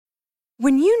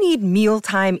When you need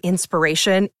mealtime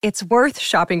inspiration, it's worth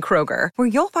shopping Kroger, where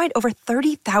you'll find over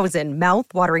 30,000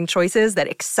 mouth-watering choices that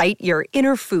excite your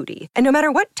inner foodie. And no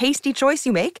matter what tasty choice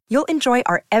you make, you'll enjoy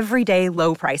our everyday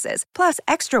low prices, plus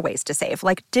extra ways to save,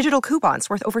 like digital coupons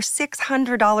worth over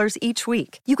 $600 each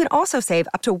week. You can also save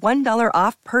up to $1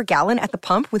 off per gallon at the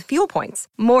pump with fuel points.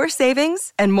 More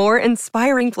savings and more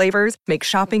inspiring flavors make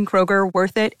shopping Kroger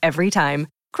worth it every time.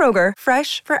 Kroger,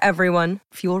 fresh for everyone.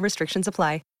 Fuel restrictions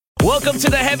apply. Welcome to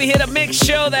the Heavy Hitter Mix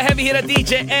Show, the Heavy Hitter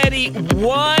DJ Eddie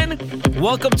One.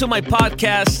 Welcome to my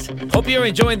podcast. Hope you're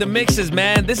enjoying the mixes,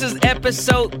 man. This is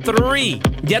episode 3.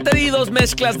 Ya te di dos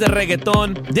mezclas de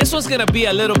reggaeton. This one's gonna be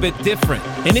a little bit different.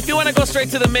 And if you want to go straight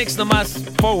to the mix, nomás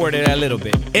forward it a little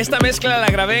bit. Esta mezcla la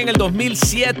grabé en el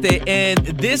 2007, and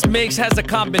this mix has a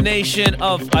combination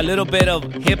of a little bit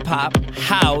of hip-hop,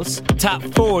 house, top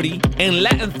 40, and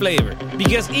Latin flavor.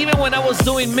 Because even when I was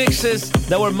doing mixes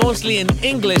that were mostly in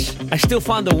English, I still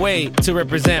found a way to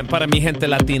represent para mi gente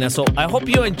latina. So I hope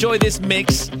you enjoy this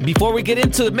mix. Before we get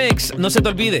into the mix, no se te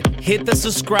olvide, hit the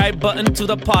subscribe button to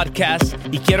the podcast.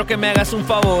 Y quiero que me hagas un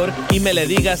favor y me le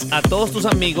digas a todos tus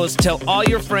amigos, tell all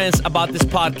your friends about this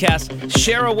podcast.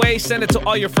 Share away, send it to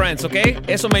all your friends, okay?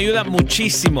 Eso me ayuda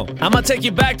muchísimo. I'm gonna take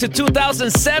you back to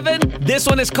 2007. This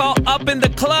one is called Up in the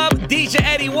Club. DJ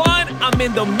Eddie One, I'm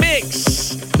in the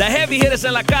mix. The heavy hitters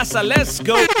en la casa, let's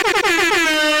go.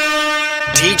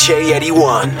 DJ Eddie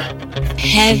One.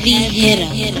 Heavy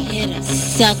hitter,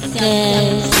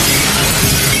 suckers.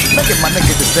 Look at my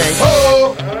nigga to say,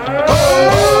 oh, oh,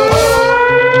 oh,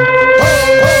 oh,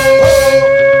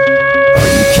 oh,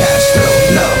 you cash flow,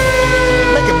 no.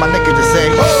 Look at my nigga to say,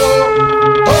 oh,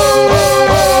 oh,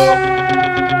 oh,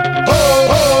 oh,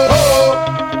 oh,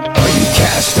 oh, you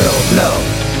cash flow, no.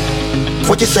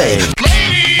 What you say?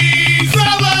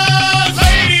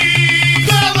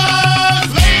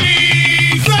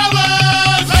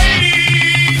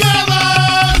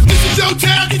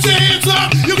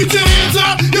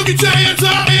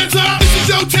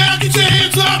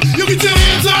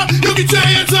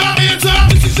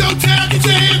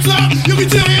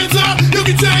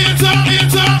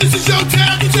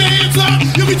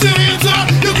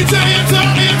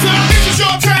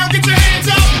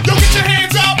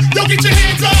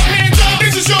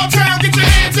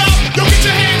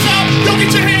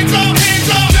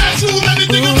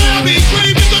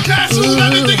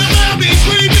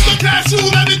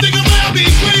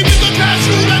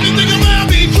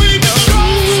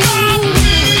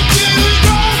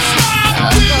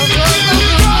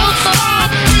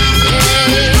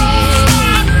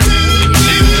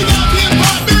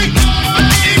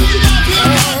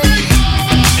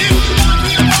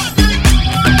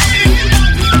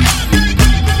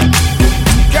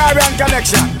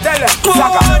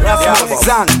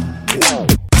 Zan.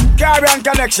 Caribbean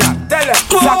connection, tell them,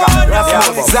 Zaka,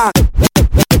 Zan.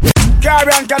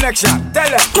 Caribbean connection, tell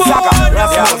them, Zaka,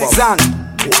 Zan.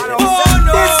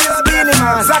 This is Beanie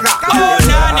Man, Zaka.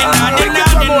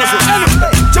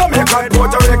 Jamaican,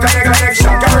 Puerto Rican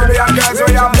connection, Caribbean girls,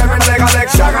 we have them in the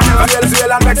collection.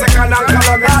 Venezuela, Mexican, and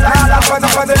Colombian.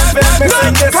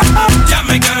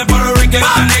 Jamaican and Puerto Rican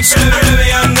connection,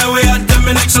 Caribbean girls, we have them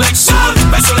in the collection.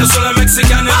 Venezuela,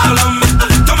 Mexican, and Colombian.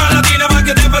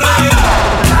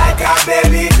 Like a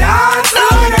baby dancer,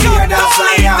 when I hear the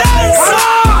fire,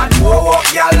 whoa, up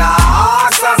your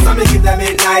last, so me give them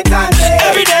midnight and day.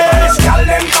 Every day, Spanish girl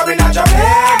them coming to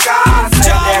Jamaica,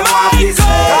 say them want this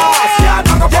dance. Yeah,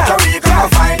 back to Puerto Rico, go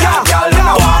find a girl them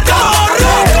a walk down.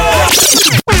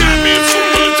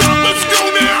 Let's go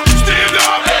now, stand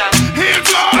up,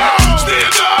 hands up,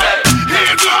 stand up,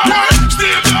 hands up, stand up, hands up,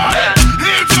 stand up,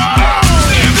 hands up.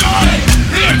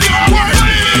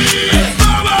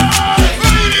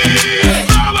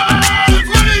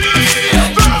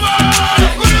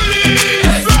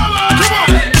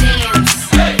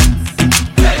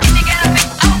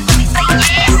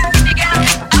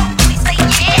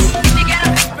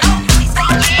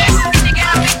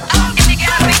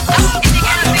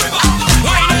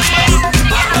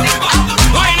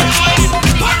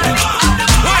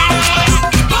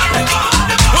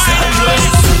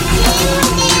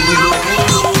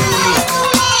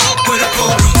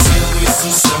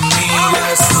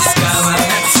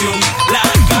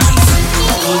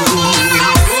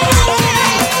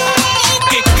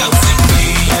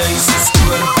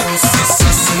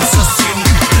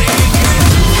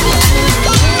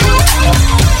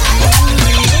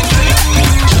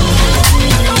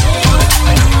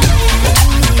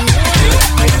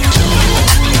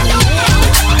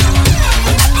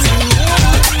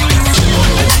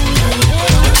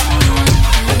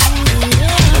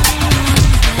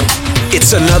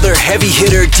 It's another heavy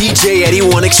hitter DJ Eddie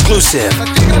One exclusive.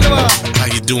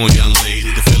 How you doing, young lady?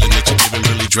 The feeling that you're giving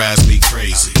really drives me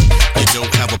crazy. You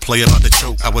don't have a play about the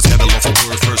choke. I was having lost a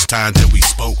word first time that we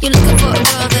spoke. You're looking for a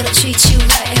girl that'll treat you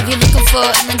right. Have you looking for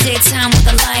in the daytime with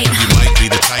the light? You might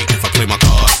be the type if I play my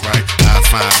cards right. I'll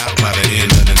find out by the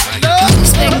end of the night. You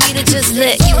expect me to just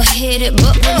let you hit it,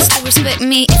 but will you still respect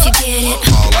me if you get it?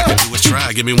 All I can do is try,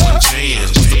 give me one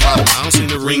chance. I don't see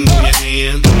the ring on your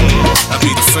hand. I'll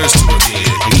be the first to admit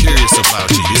it. I'm curious about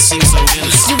you, you seem so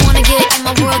innocent. You wanna get in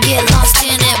my world, get lost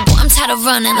in it. Boy, I'm tired of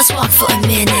running, let's walk for a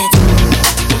minute.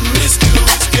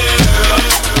 Promiscuous girl,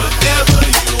 whatever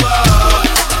you are,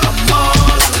 I'm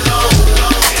all alone,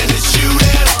 and it's you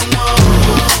that I want.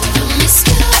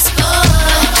 Promiscuous boy,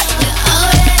 you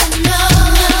already know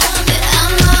that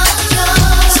I'm all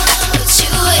yours. What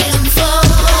you waiting for?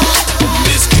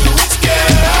 Promiscuous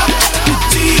girl, you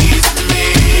tease me.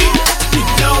 You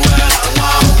know what I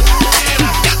want, and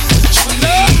I got what you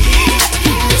need.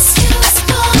 Promiscuous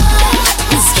boy,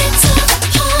 let's get to the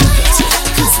point,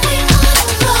 'cause we on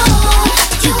a roll.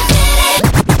 You get it?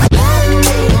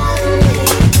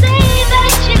 Say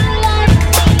that you love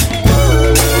me.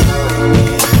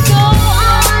 Go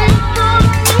on for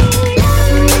me.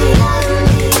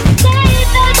 Say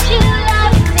that you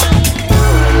love me.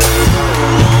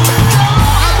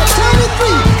 At the count of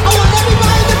 3, I want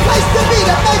everybody in the place to be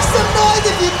to make some noise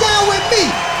if you're down with me.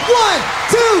 1,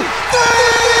 2, 3.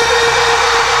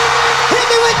 Hit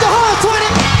me with the horn, 20.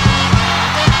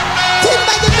 Keep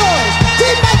making noise.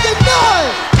 Keep making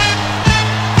noise.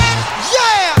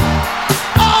 Yeah.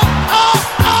 Oh, oh,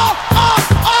 oh, oh,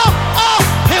 oh, oh.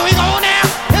 Here we go now.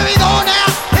 Here we go now.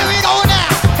 Here we go now.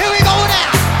 Here we go now.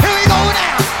 Here we go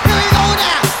now. Here we go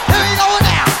now. Here we go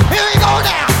now. Here we go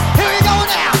now. Here we go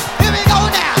now. Here we go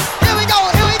now. Here we go.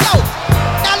 Here we go.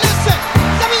 Now listen.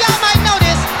 Some of y'all might know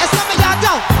this, and some of y'all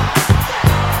don't.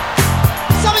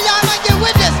 Some of y'all might get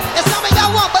with this, and some of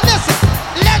y'all won't. But listen,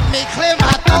 let me clear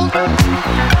my throat.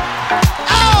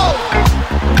 Oh,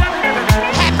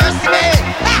 have mercy, man.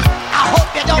 I hope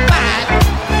you don't mind.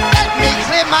 Let me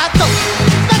clear my throat.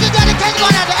 Special dedication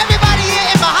going out to everybody here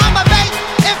in Bahama Bay,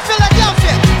 in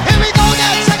Philadelphia. Here we go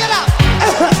now. Check it out.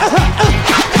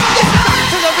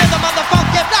 To the rhythm of the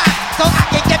funky rhyme, so I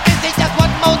can get busy just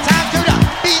one more time to the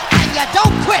beat, and you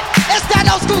don't quit. It's that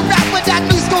old school rap with that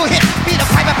new school hit. Be the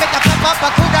piper, pick up, flip up, a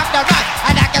cool rap the rhyme,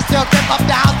 and I can still grip up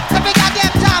the house. Every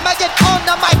goddamn time I get on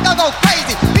the mic, I go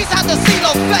crazy. Peace out to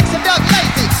CeeLo, Flex, and Doug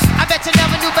Lazy. I bet you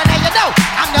never knew, but now you know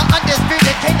I'm the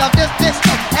undisputed king of this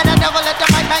disco, and I never let the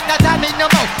mic magnetize me no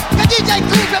more. The DJ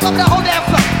Clue grip up the whole damn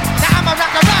floor. Now I'ma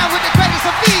rock around with the greatest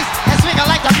of these, and swinging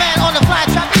like a man on the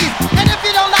flying trapeze. And if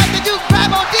you don't like it, you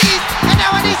grab on these. And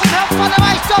now I need some help for the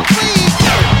mic, so please.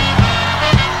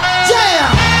 Yeah.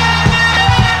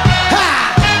 Ha.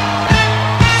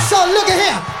 So look at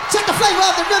here. Check the flavor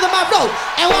of the rhythm I wrote.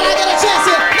 And when I get a chance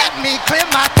here, let me clear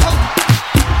my throat.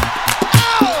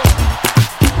 Oh.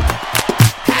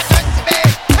 Have mercy,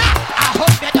 babe. Ha. I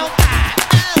hope you don't mind.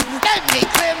 Let me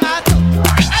clear my throat.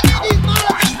 I need these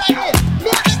monitors right here.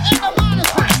 Music in the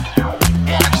monitors.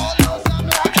 And I'm gonna know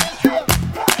something like this here.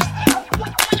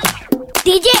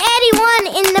 DJ Eddie One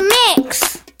in the mix.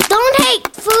 Don't hate,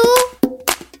 fool.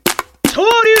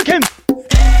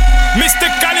 Mr.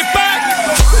 Calipac.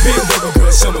 Bend over,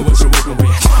 girl, show me what you're working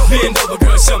with. Bend over,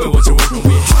 girl, show me what you're working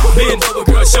with. Bend over,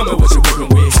 girl, show me what you're working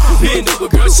with. Bend over,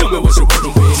 girl, show me what you're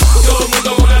working with. Todo el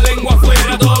mundo con la lengua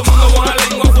afuera, todo el mundo con la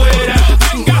lengua afuera.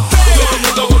 Todo el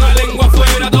mundo con la lengua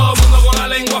afuera, todo el mundo con la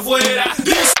lengua afuera.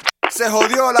 Se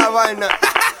jodió la vaina.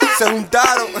 Se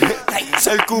juntaron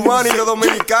el cubano y los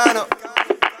dominicanos.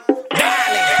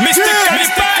 Mr.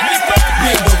 Calipac.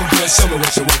 Bend over, girl, show me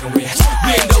what you're working with.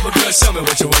 Bend over, girl, show me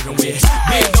what you're working with.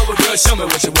 Bend over, girl, show me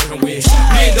what you're working with.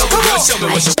 Bend over, girl, show me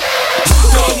what you're.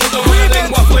 Todo el mundo con la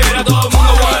lengua afuera, todo el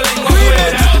mundo con la lengua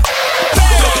afuera.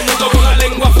 Todo el mundo con la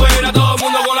lengua afuera, todo el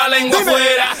mundo con la lengua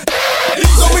afuera.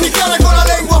 Dominicana con la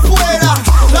lengua afuera,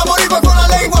 la boricua con la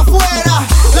lengua afuera,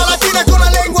 la latina con la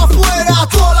lengua afuera,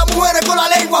 todas las mujeres con la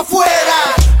lengua afuera.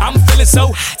 I'm feeling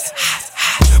so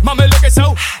hot. Mama looking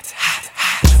so hot.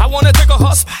 I wanna take a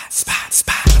hot spot.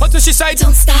 Until she say,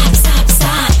 Don't stop, stop,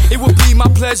 stop. it would be my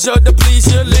pleasure to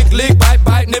please you. Lick, lick, bite,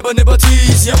 bite, nibble, nibble,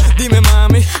 tease you. Dime,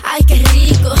 mami. Ay, qué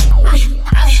rico.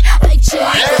 Ay, chico.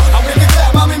 I make it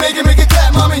clap, mommy, make it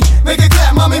clap, mommy, make it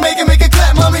clap, mommy, make it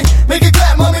clap, mommy, make it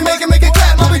clap, mommy, make it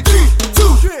clap, mommy. 3,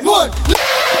 2, 1.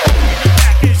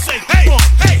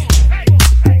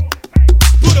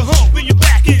 Put a hump in your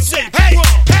back and say, hey,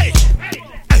 hey,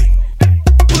 hey.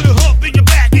 Put a hump in your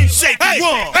back and say, hey,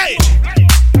 hey.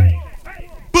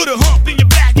 Put a hump in your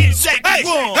back and say, hey,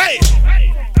 hey.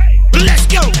 Let's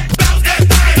go. Bounce that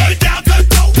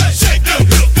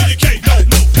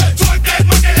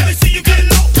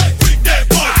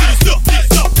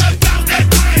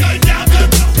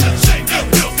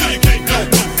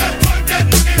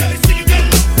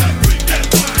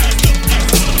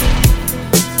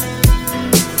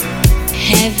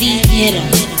heavy hitter,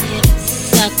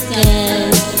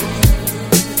 suckers.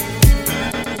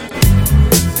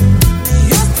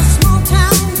 Just a small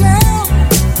town girl,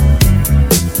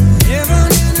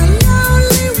 living in a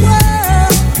lonely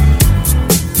world.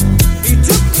 He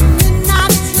took the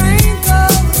midnight train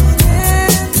going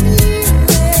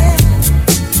anywhere.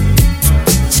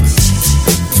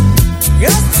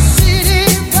 Just a city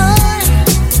boy,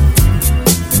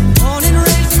 born and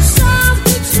raised in South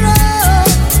Detroit.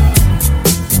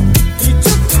 He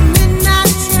took the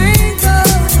midnight train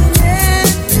going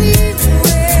anywhere.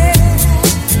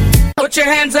 Put your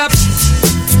hands up.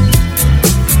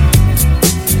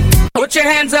 Put your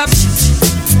hands up.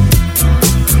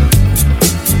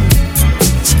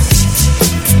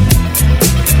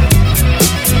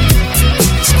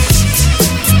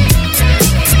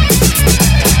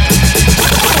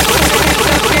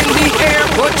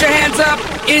 Put your hands up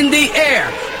in the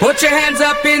air. Put your hands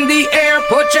up in the air.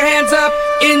 Put your hands up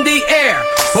in the air.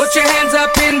 Put your hands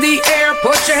up in the air.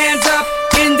 Put your hands up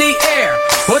in the air.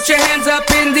 Put your hands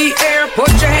up in the air.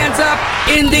 Put your hands up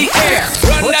in the air.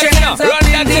 Put your hands up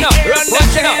in the air.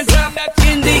 Put your hands up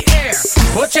in the air.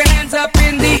 Put your hands up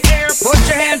in the air. Put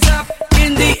your hands up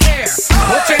in the air.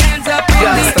 Put your hands up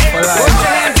in the air. Put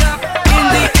your hands up in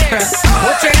the air.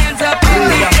 Put your hands up in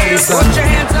the air. Put your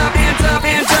hands up, hands up,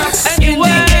 hands up in the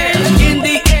air, in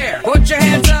the air. Put your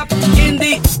hands up in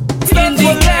the air,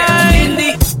 in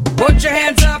the. Put your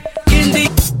hands up in the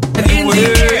air,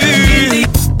 in the.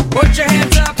 Put your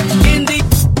hands up in the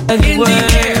air,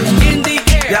 in the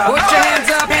air. Put your hands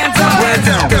up, hands up, hands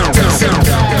up.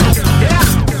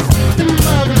 The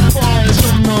mother boys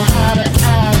don't know how to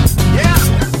act.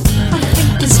 I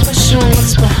think it's special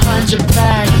what's behind your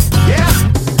back.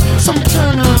 So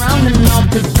turn around and I'll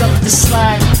pick up the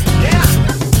slack.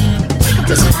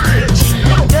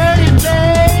 Dirty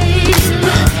babe,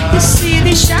 you see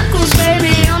these shackles,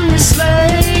 baby, I'm your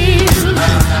slave.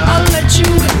 I'll let you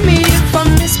whip me if I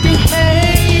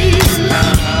misbehave.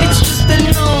 It's just that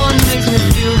no one makes me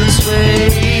feel this way.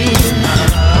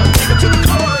 Take it to the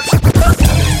chorus.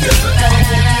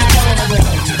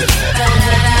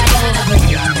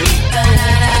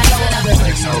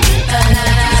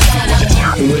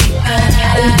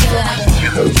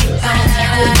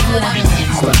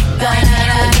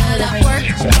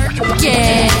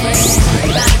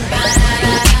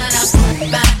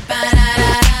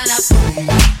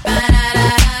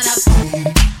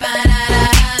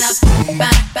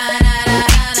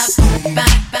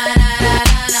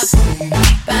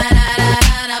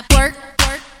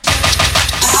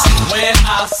 When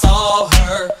I saw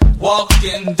her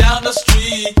walking down the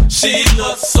street, she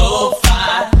looked so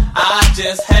fine, I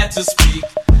just had to speak.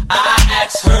 I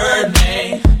asked her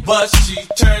name, but she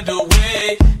turned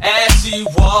away as she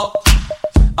walked.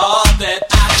 All that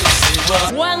I could see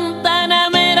was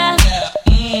Guantanamera.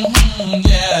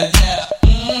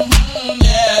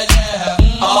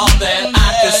 all that I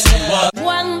could see was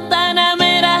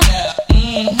Guantanamera.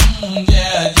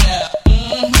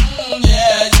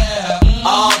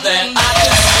 all that I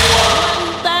could see was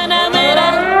Guantanamera.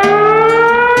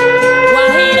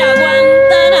 Guajira,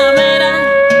 Guantanamera.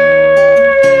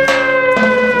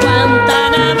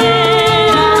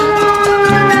 Guantanamera.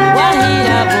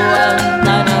 Guajira,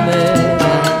 Guantanamera.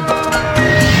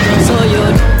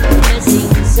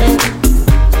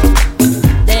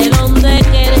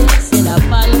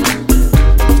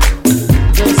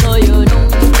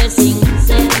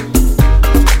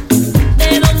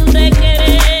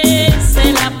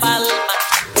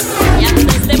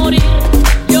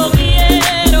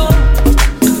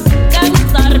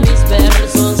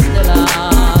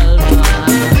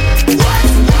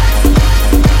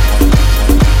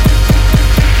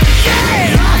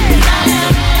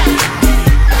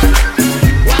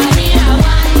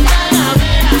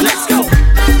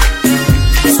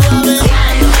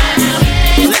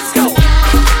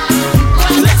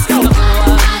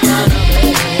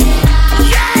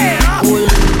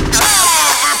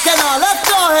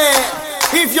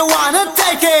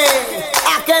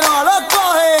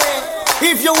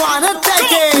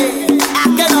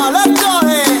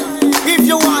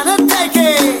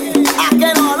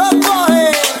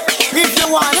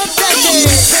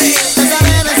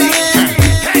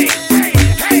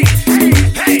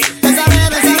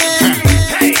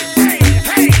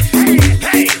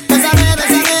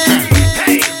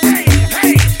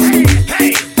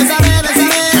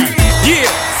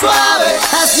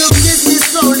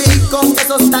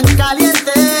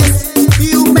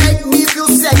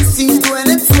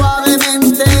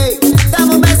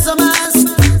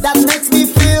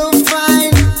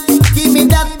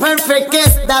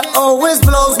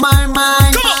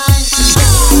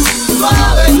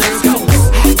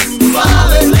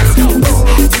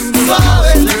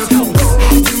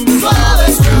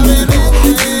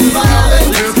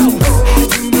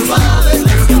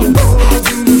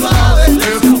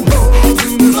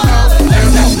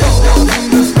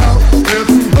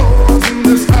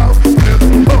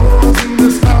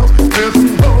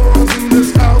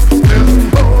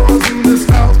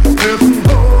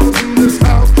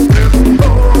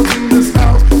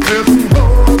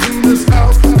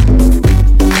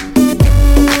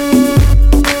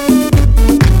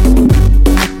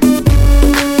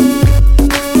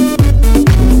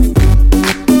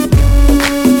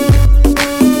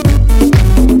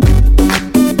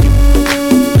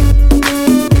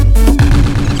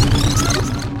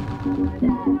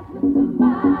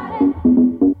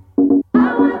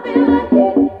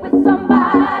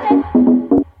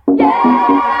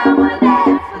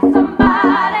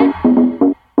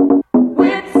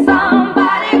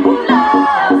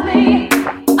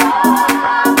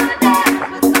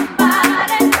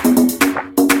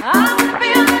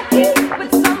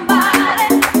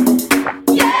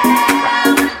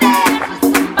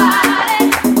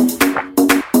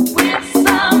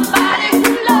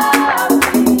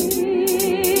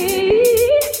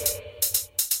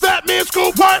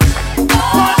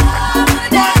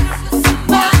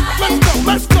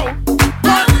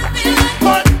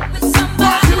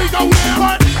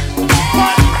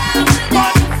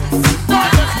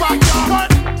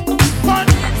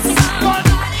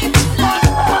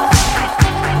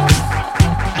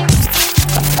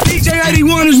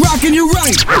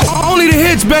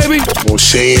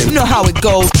 saying? You know how it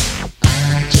goes.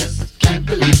 I just can't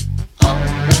believe all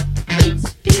the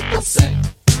things people say.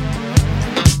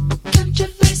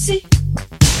 Controversy.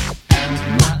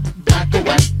 Am I black or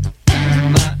white?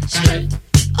 Am I straight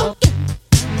or gay?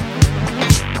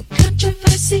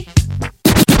 Controversy.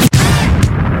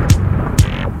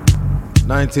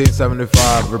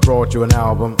 1975, we brought you an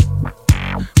album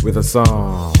with a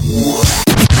song.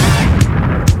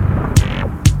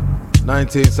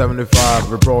 1975,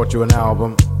 we brought you an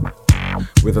album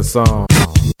with a song.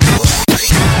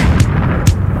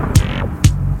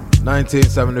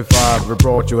 1975, we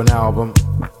brought you an album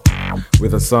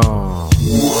with a song.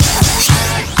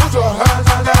 Put your hands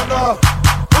together.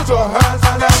 Put your hands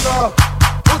together.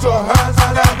 Put your hands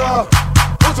together.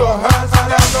 Put your hands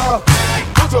together.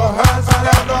 Put your hands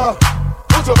together.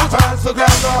 Put your hands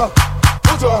together.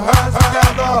 Put your hands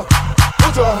together.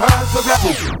 Put your hands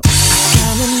together.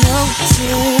 Kinda noticed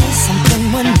something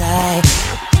one night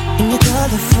in your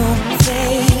colorful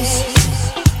face.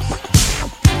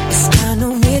 It's kinda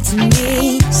weird to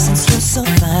me since you're so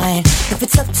fine. If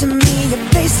it's up to me, your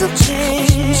face will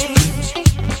change.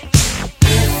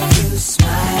 If you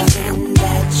smile, then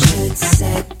that should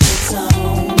set the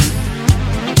tone.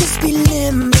 Just be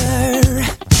limber,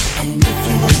 and if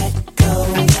you let go,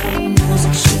 the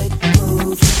music should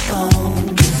move your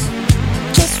bones.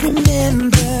 Just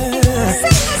remember,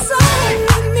 sing a song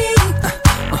with me.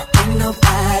 Ain't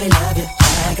nobody love you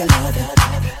like I love you.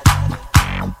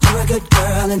 You're a good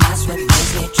girl, and that's what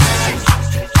makes me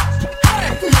trust you.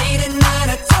 Late at night,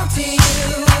 I talk to you.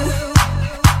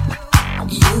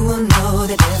 You will know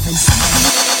the difference.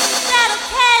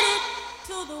 Dedicated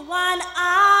to the one I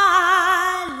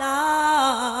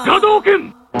love. Hadouken!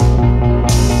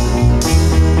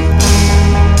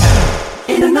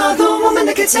 Ain't another woman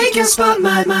that can take your spot,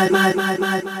 my.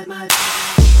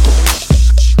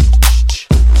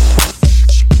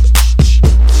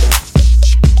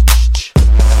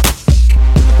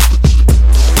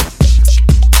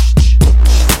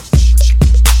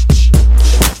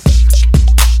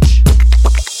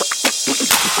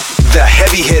 The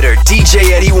heavy hitter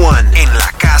DJ Eddie One en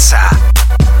la casa.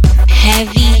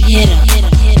 Heavy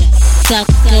hitter,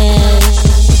 suckers.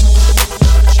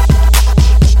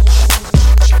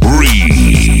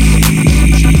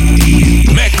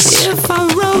 Mix. If I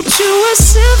wrote you a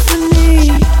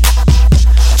symphony,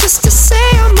 just to say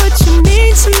how much you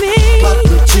mean to me, what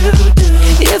would you do?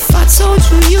 If I told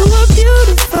you you were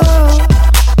beautiful,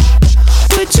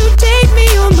 would you date me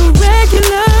on the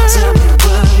regular? Tell me,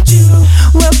 would you?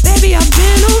 Well, baby, I've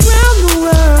been around the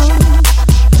world,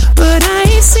 but I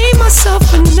ain't seen myself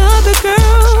another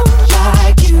girl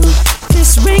like you.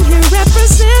 This ring here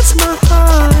represents my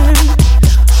heart,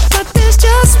 but there's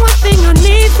just one thing I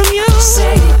need from you.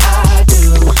 Say I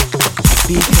do,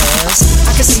 because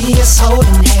I can see us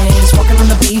holding hands, walking on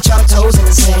the beach, our toes in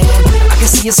the sand. I can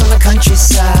see us on the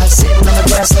countryside, sitting on the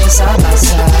grass, laying side by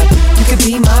side. You could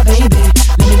be my baby,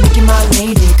 let me make you my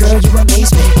lady. Girl, you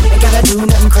amaze me, ain't gotta do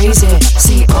nothing crazy.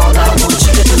 See, all I want you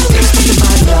to do is give me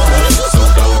my love. So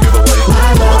don't give away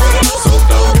my love. So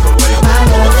don't give away my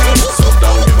love. So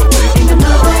don't give away. Ain't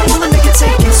another woman that can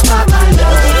take your spot, my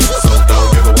love. So don't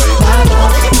give away my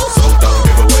love. So don't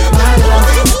give away my love.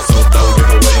 So don't give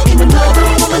away. Ain't another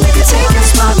woman that can take your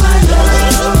spot, my love.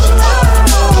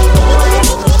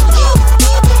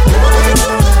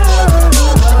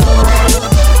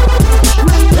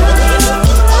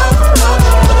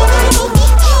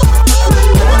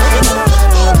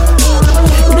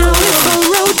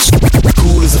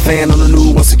 Fan on the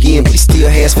new once again, but he still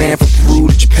has fan from Peru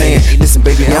to Japan. Hey, listen,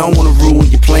 baby, I don't wanna ruin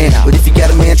your plan, but if you got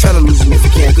a man, try to lose him if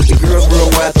you can. Cause the girls real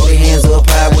wild, throw their hands up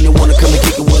high when they wanna come and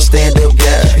kick it with a stand-up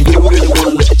guy. And you don't really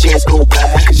wanna let the chance go by,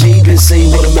 cause you ain't been seen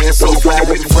with a man so fly,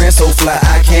 with a friend so fly,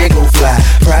 I can't go fly.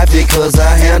 Private cause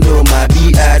I handle my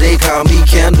B.I., they call me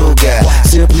Candle Guy.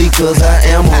 Simply cause I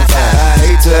am on fire. I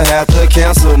hate to have to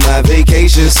cancel my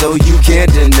vacation, so you can't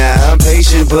deny. I'm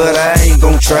patient, but I ain't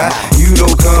gon' try. You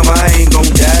don't come, I ain't gon'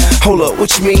 die. Hold up,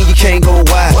 what you mean you can't go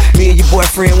wide? Me and your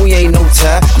boyfriend, we ain't no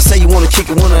tie. You say you wanna kick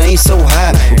it when I ain't so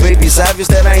high, but baby, it's obvious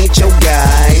that I ain't your guy.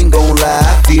 I ain't gon' lie,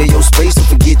 I feel your space, don't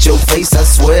forget your face, I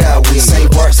swear I will. Same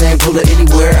part, same puller,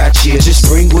 anywhere I chill. Just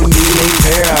bring with me a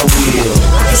pair, I will.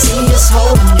 I can see us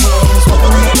holding hands,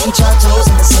 walking on the beach, our toes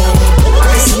in the sand. I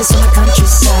can see us on the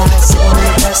countryside, sitting on the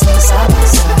grass, laying side by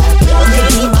side. You can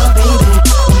be my baby, you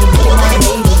can be my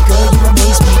lady. Girl, you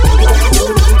amaze me, you gotta do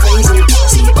nothing crazy.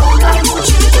 See, all I want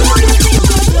you to do is give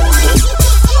me my love.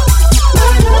 My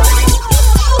love,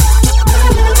 my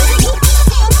love.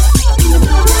 You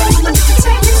know that you can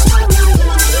take this from my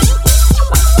love.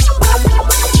 My love,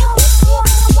 my love.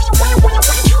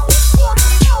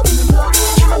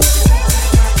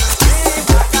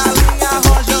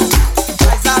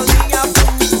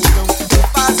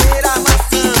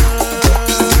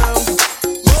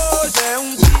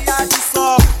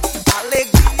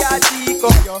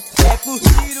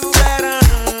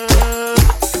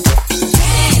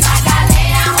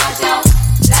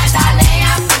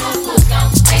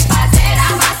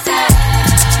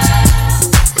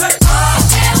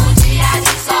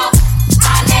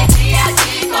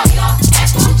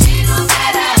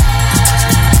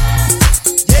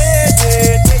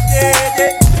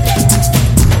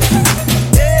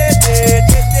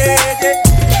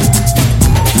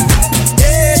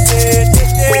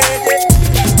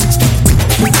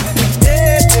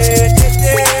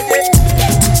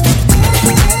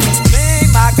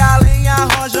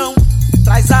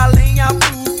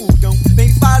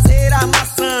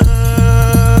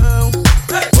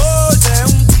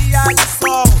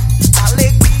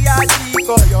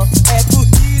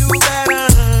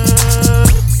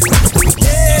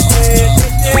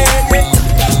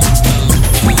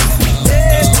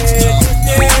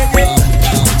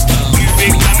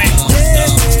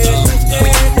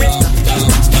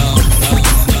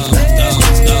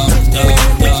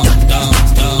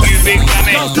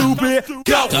 stupid,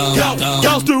 go,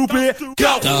 go stupid,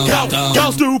 go,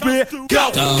 go stupid,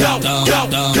 go, go,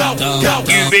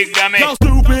 you big dummy, go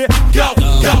stupid, go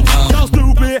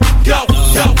stupid,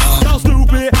 go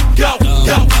stupid,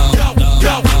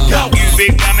 go, you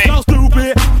big dummy, go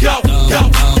stupid, go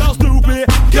stupid,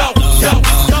 go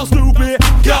stupid,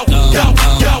 go,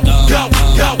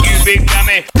 you big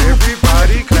dummy.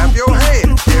 Everybody clap your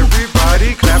hands.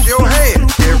 Everybody clap your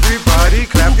hands. Everybody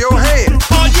clap your hands.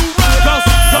 Are you ready?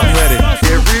 I'm ready.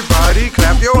 Everybody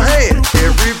clap your hands.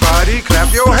 Everybody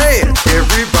clap your hands.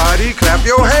 Everybody clap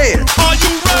your hands. Are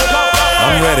you ready?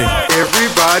 I'm ready.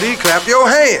 Everybody clap your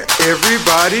hands.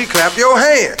 Everybody clap your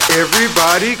hands.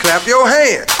 Everybody clap your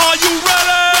hands. Are you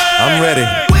ready? I'm ready.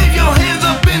 Wave your hands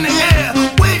up in the air.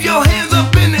 Wave your hands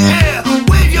up in the air.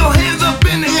 Wave your hands up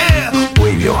in the air.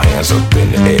 Wave your hands up in the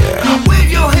air.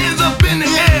 Wave your hands up in the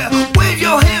air. Wave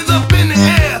your hands up in the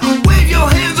air. Wave your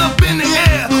hands up in the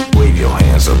air. Wave your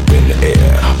hands up in the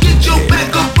air. Get your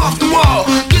back up off the wall.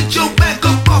 Get your back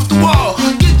up off the wall.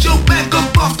 Get your back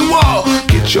up off the wall.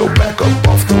 Get your back up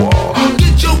off the wall.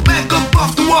 Get your back up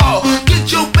off the wall.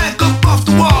 Get your back up off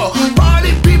the wall.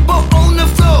 Party people on the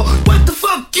floor. What the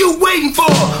fuck you waiting for?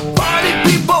 Party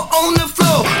people on the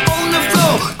floor. On the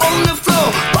floor. On the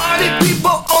floor. Party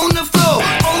people on the floor.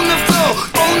 On the floor.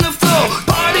 On the floor.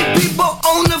 Party people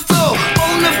on the floor.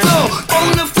 On the floor. On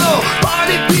the floor.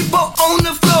 Party people on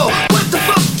the floor. What the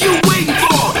fuck you waiting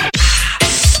for?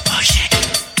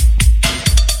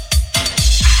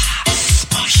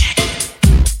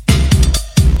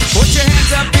 Put your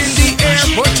hands up in the air.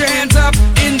 Put your hands up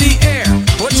in the air.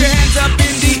 Put your hands up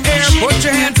in the air. Put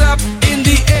your hands up in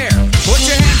the air. Put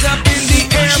your hands up in the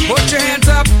air. Put your hands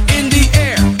up in the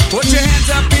air. Put your hands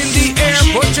up in the air.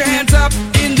 Put your hands up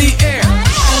in the air.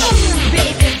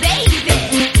 Baby, baby,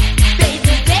 baby,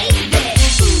 baby, baby,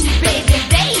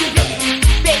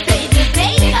 baby,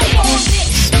 baby, I want it.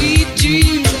 Sweet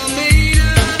dreams are made of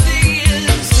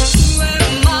this. Who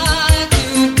am I to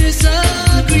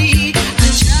disagree? I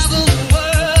travel the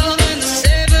world and the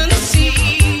seven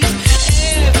seas.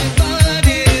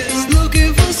 Everybody's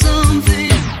looking for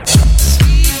something.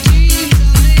 Sweet dreams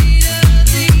are made of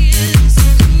this. Who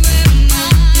am I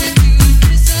to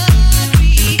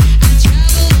disagree? I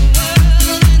travel the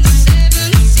world and the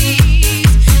seven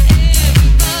seas.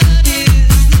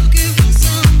 Everybody's looking for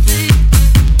something.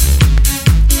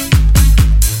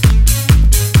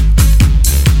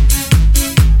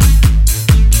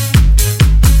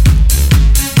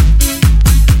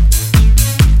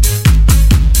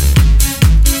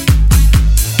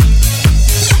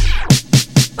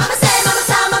 Mama say, mama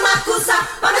sa, mama kusa.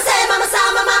 Mama say, mama sa,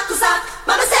 mama kusa.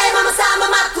 Mama say, mama sa,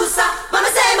 mama kusa. Mama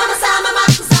say, mama sa, mama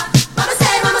kusa. Mama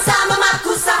say, mama sa, mama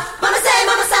kusa. Mama say,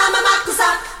 mama sa, mama kusa.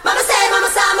 Mama say, mama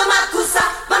sa, mama kusa.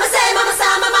 Mama say, mama sa,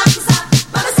 mama kusa.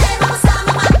 Mama say, mama sa,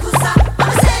 mama kusa.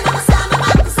 Mama say, mama sa, mama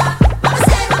kusa. Mama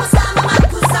say, mama sa, mama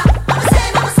kusa. Mama say,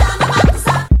 mama sa, mama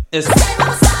kusa. It's Say,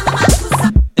 mama sa, mama kusa.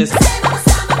 it's Say, mama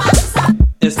sa, mama kusa.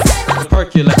 it's the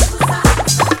percolator.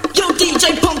 Yo, DJ,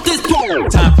 pump this ball.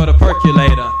 Time for the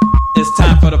percolator. It's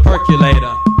time for the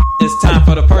percolator. It's time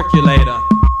for the percolator.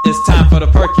 It's time for the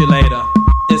percolator.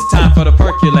 It's time for the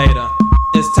percolator.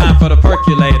 It's time for the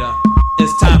percolator.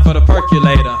 It's time for the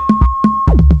percolator.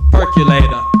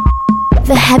 Percolator.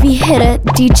 The heavy hitter,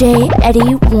 DJ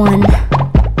Eddie One.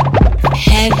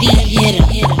 Heavy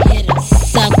hitter,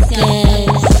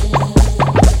 suckers.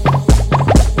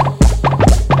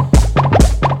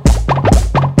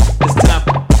 It's time.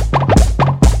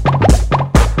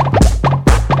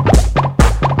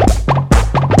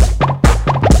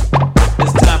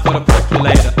 It's time for the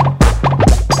percolator.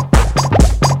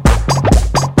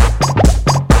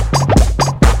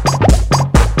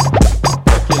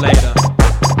 Percolator.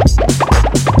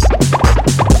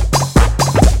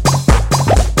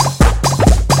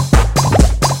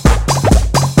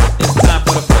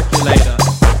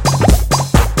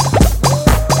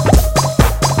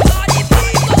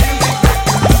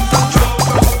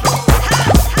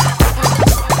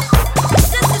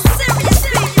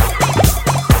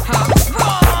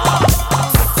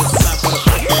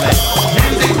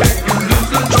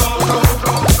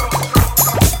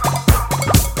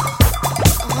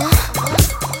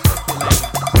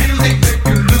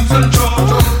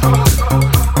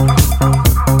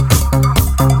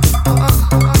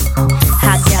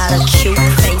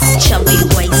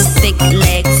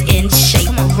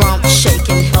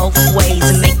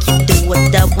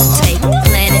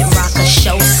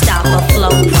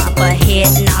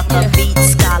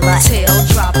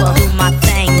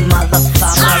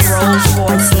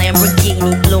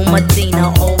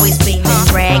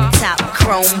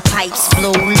 pipes,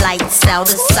 flow lights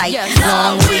out of sight.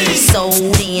 Long way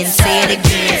sold in, say it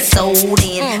again, sold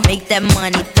in. Make that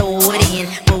money, throw it in,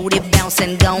 booty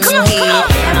bouncing, go ahead.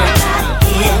 Everybody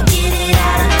here, get it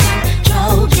out of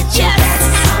control. Get your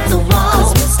asses off the wall.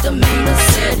 'Cause Mr. Mino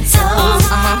said so.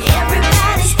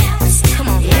 Everybody, come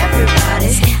on, everybody,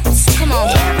 come on,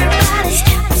 everybody,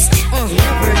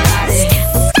 everybody.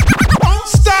 Don't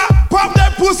stop, pop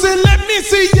that pussy, let me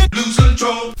see you lose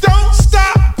control. Don't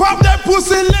stop, pop that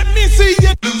pussy, let me see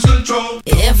you lose control.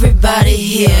 Everybody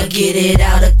here, get it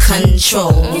out of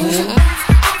control.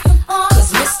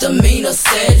 'Cause Misdemeanor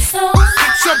said so.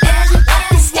 Get your back off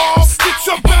the wall, get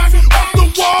your back off the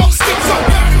wall, get your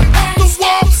back off the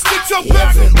wall, get your back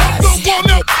off the wall.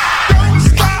 Now, don't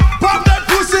stop, pop that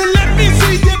pussy, let me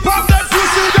see you pop that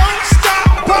pussy. Don't stop,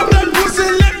 pop that pussy,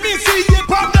 let me see you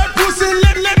pop that pussy.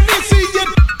 Let me see you,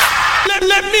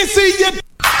 let me see you.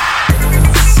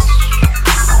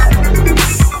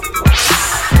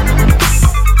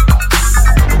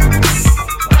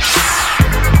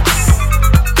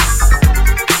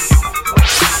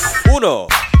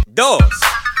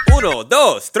 Uno,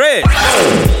 dos, tres.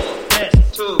 3,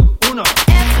 2, 1.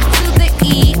 F to the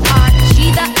E, R,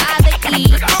 G, the I, the E.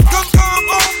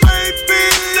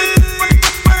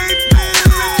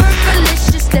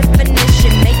 Fergalicious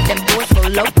definition, make them boys go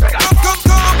loco.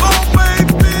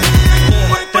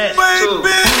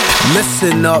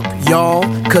 Listen up, y'all,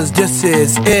 'cause this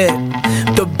is it.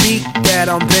 The beat that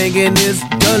I'm banging is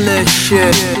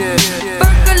delicious.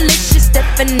 Fergalicious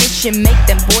definition, make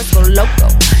them boys go loco.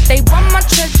 They want my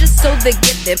treasures so they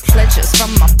get their pleasures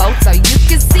from my photo. You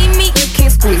can see me, you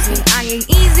can't squeeze me. I ain't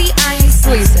easy, I ain't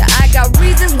sleazy. I got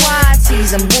reasons why I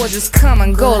tease them. Boys just come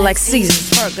and go like seasons.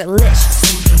 Fergalicious,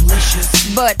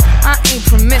 but I ain't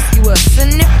promiscuous.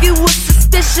 And if you were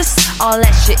suspicious, all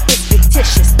that shit is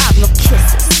fictitious. I blow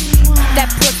kisses that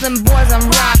put them boys on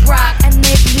rock, and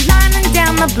they be lining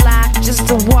down the block just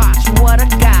to watch what I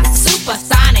got.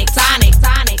 Supersonic, sonic,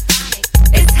 sonic.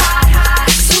 It's hot,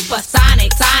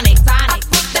 supersonic, sonic, sonic.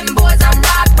 Put them boys on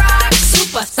rock,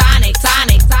 supersonic,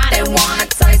 sonic, sonic. They want a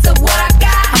taste of what I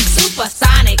got. I'm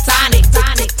supersonic, sonic,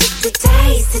 sonic.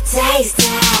 Taste.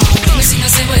 Dime si me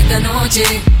hacemos esta noche.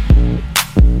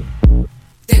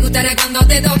 Te gustará cuando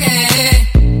te toque.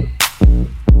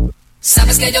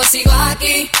 Sabes que yo sigo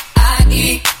aquí,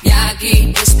 aquí y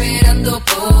aquí, esperando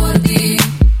por ti.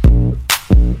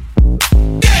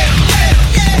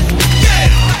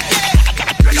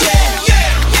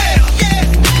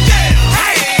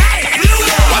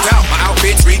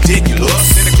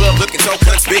 Ridiculous. In the club looking so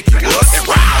conspicuous. And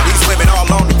wow, these women all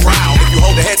on the prowl. If you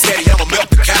hold the head steady, I'ma milk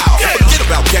the cow. Forget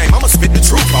about game, I'ma spit the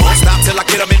truth. I won't stop till I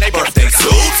get them in their birthday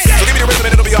suits. So give me the rhythm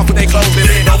and it'll be off with their clothes. Then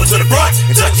bend over to the front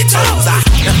and touch your toes. I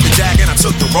left the jag and I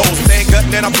took the rolls. If they ain't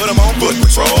cutting, then I put them on foot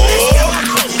patrol.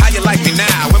 How you like me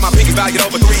now when my pinky's valued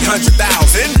over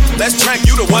 300,000? Let's drink,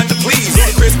 you the one to please.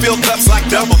 Chris fill cups like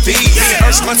double D.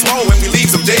 Urge once more when we leave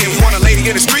some dead. We want a lady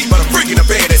in the street, but a freak in the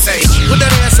bed that say, put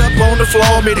that ass up on the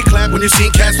floor, made it clap when you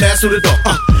seen cats pass through the door.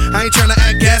 I ain't tryna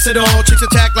act gas at all. Chicks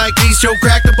attack like these, Joe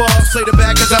crack the balls. Play the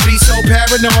back cause I be so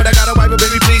paranoid. I gotta wipe it,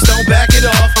 baby, please don't back it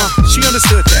off. She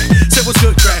understood that, said what's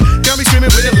good crack. Got me screaming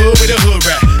with a hood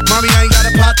rat. Mommy, I ain't got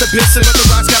a pot to piss in, but the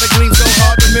rocks gotta gleam so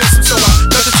hard to miss him. So I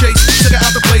cut the chase, took her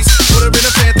out the place, put her in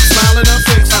a phantom, smile in her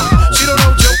face. She don't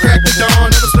know Joe crack the dawn,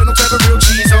 never spent no type of real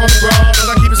cheese on the raw.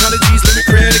 All I keep is 100 G's, let me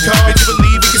credit card. If you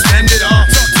believe we can spend it all.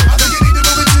 I think you need to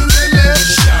move it to the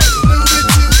left, move it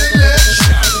to the left.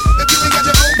 If you ain't got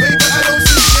your own paper, I don't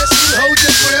suggest you hold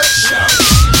your breath.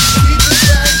 Keep it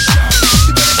back,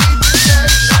 you better keep it back.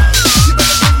 You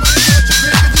better bring money out your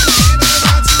grip if you ain't in the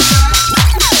mind to back.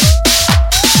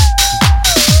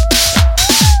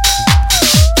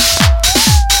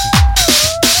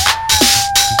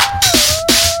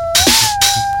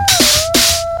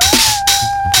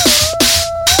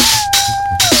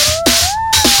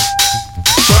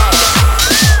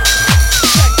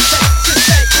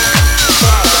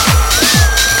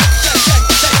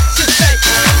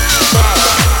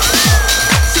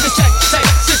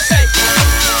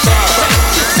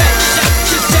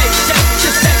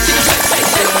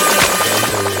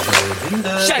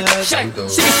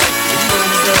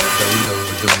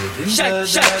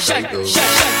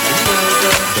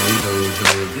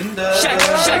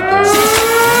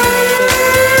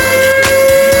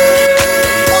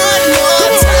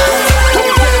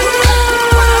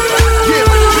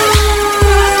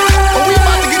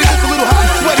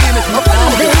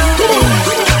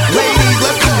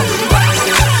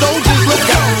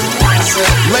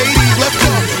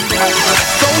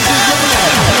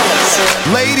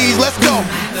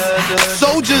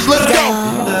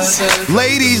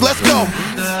 Ladies, let's go.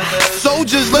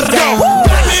 soldiers, let's go.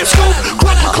 Batman Scoop,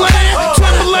 Crook McClan,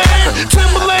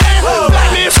 Timberland.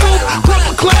 Batman Scoop, Crook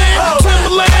McClan,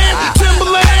 Timberland.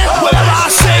 Whatever I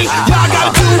say, y'all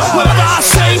gotta do. Whatever I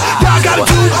say, y'all gotta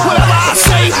do. Whatever I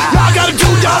say, y'all gotta do.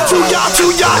 Y'all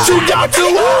do.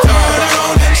 Turn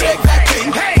around and shake that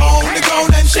thing. On the ground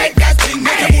and shake that thing.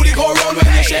 Make your booty go round when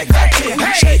you shake that thing.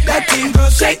 Shake that thing, girl,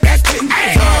 shake that thing.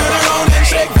 Turn around and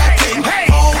shake that thing.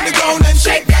 On the ground and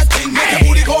shake that thing. Make your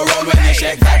booty go round when you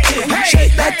shake that thing.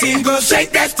 Shake that thing, girl,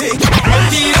 shake that thing.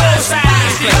 Mentirosa,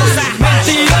 mentirosa,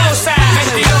 mentirosa,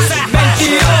 mentirosa,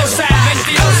 mentirosa,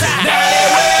 mentirosa. Dale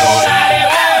huevo, dale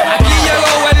huevo. Aquí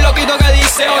llegó el loquito que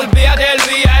dice, olvídate del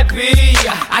VIP.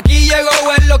 Aquí llegó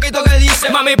el loquito que dice,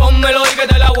 mami, pónmelo y que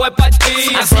te la voy a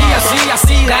partir. Así,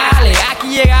 dale. Aquí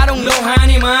llegaron los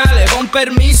animales. Con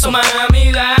permiso,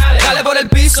 mami, dale. Dale por el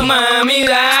piso, mami,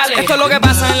 dale. Esto es lo que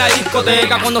pasa en la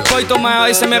discoteca cuando estoy tomado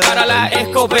y se me para la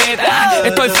escopeta.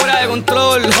 Estoy fuera de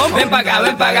control. Ven pa'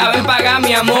 acá,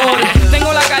 mi amor.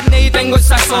 Tengo la carne y tengo el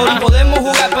sazón. Podemos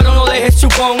jugar, pero no dejes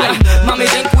chupón. Mami,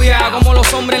 ten cuidado como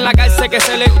los hombres en la cárcel que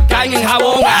se le caen en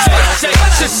jabón.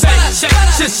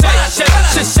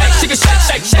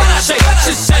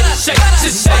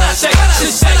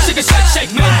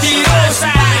 Mentirosa,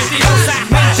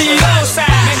 mentirosa, mentirosa,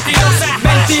 mentirosa,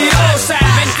 mentirosa,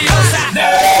 mentirosa.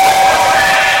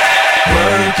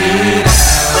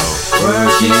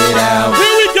 Work it out.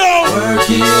 Here we go. Work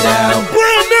it out.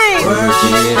 Brand new. Work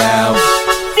it out.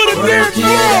 For the dance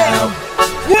floor.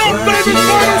 World Baby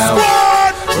Final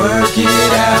Squad. Work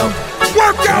it out.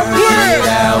 Workout plan.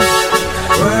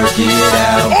 Work it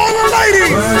out. All the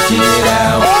ladies. Work it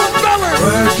out. All the fellas.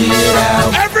 Work it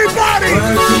out. Everybody.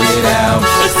 Work it out.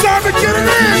 It's time to get it in.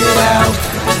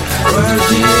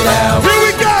 Work it out. Here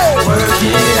we go. Work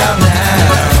it out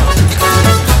now.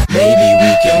 Maybe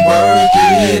we can work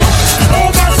it. All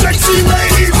my sexy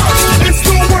ladies, it's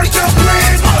the workout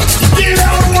plan. Get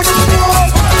out on the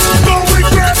floor. Go and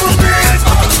grab a man.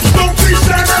 Don't be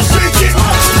shy, now shake it.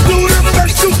 Do the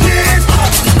best you can.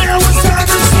 Now it's time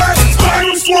to sweat.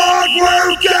 Final Squad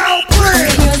workout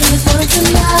plan.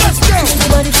 Let's go.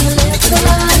 Everybody to the left, to the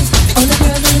right. All the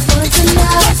girls in the front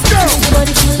tonight. Let's go.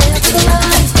 Everybody to the left, to the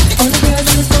right. All the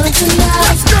girls in the front tonight.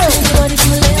 Let's go. Everybody to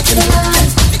the left, to the right.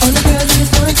 All the girls in the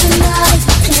front tonight.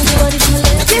 Everybody to the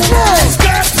left, to the right.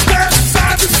 Step,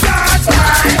 side to side.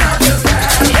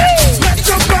 Let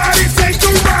your body take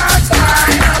a ride.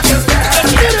 Let's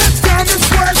get it. Time to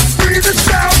sweat, scream and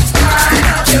shout.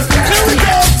 Here we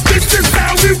go. This is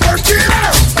how we work it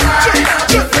out.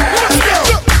 Let's go.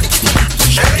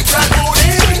 Shake that booty.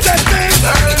 Shake that thing.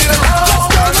 Let's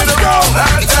go. That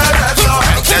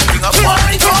thing up.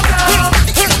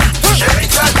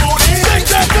 Shake that booty. Shake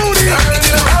that booty.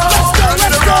 Let's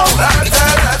go.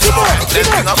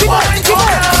 Come on.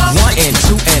 1 and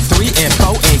 2 and 3 and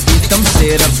 4 and get them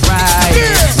sit-ups right.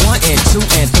 Yeah. 1 and 2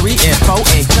 and 3 and 4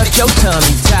 and tuck your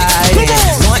tummy tight. Come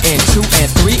on. 1 and 2 and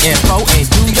 3 and 4 and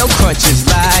do your crunches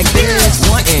like this.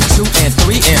 1 and 2 and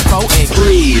 3 and 4 and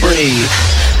breathe.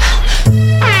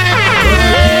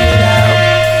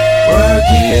 Work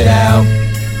it out.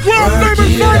 World Work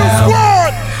Famous it Final out.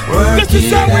 Squad. Work This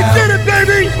is it how we out. did it,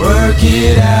 baby. Work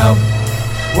it out.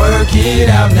 Work it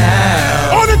out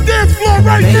now. On the dance floor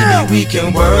right Maybe now. we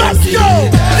can work Let's it go.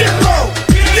 out. Get low.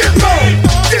 Get low.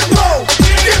 Get low.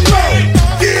 Get low.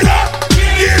 Get up.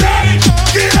 Get up.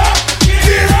 Get up.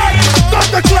 Get up.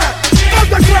 Thunderclap.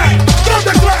 Thunderclap.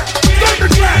 Thunderclap.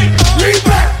 Thunderclap. Lean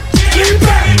back. Lean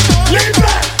back. Lean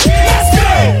back. Let's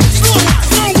go.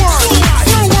 Slow one.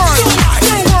 Slow one. Slow one.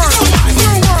 Slow one.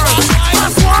 Slow one.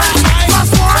 Last one.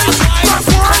 Last one.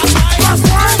 Last one. Last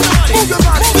one. Move your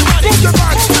body. Move your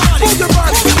body. Move your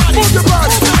body. Move your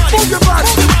body. Move your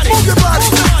body. Move your body.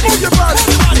 Move your body.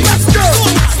 Let's go.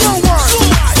 Slow one.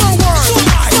 Slow one.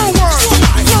 Slow one.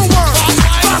 Slow one.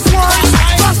 Last one.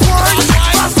 Last one.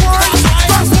 Last one.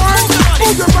 Last one.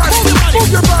 Move your body.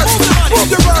 Move your body. Move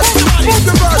your body. Move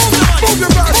your body. Move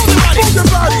your body. Move your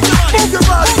body. Move your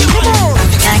body. Come on.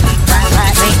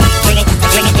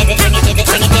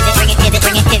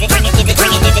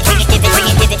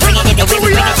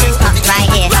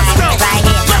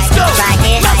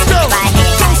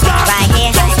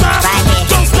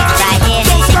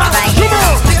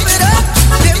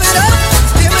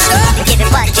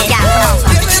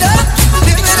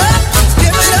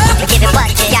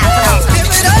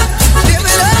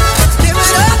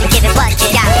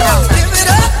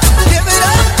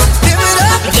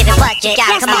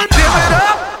 Come on.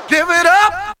 Give it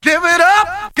up, give it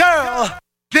up, girl.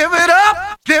 Give it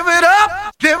up, give it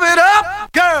up, give it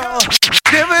up, girl.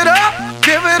 Give it up,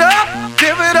 give it up,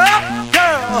 give it up,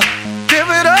 girl. Give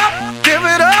it up, give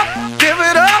it up, give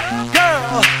it up, girl.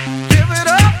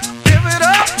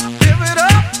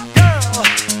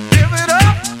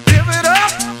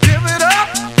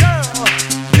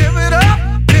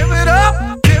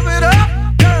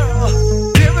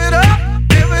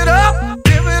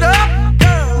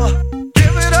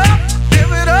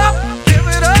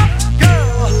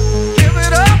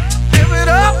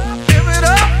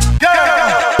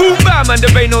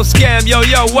 no scam. Yo,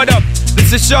 what up?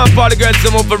 This is Sean Paul, the girls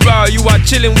them overall. You are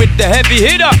chilling with the heavy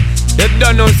hitter. You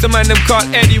don't know some man them called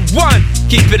Eddie One.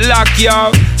 Keep it locked,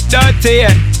 y'all. Dirty,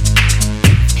 yeah.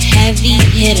 Heavy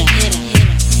hitter,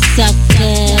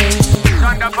 sucker.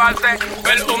 Well,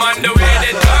 on the way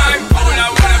the time cool, I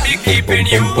wanna be keeping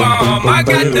you warm. I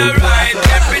got the right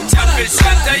temperature to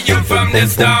shelter you from the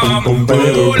storm. Hold on,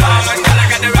 girl, I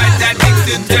got the right tactics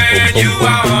to turn you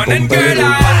on. And girl,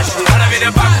 I wanna be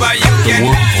the papa you can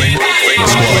be.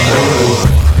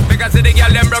 Because the girl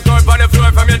them broke out on the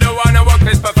floor. From you don't wanna work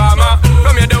this performer.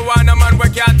 From you don't wanna man where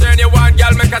can't turn you on.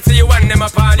 Girl, make I see you when them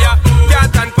upon ya.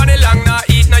 Can't stand for the long, nah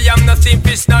eat no yam, no steamed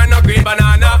fish, no green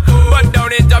banana. But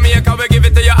down in Jamaica we give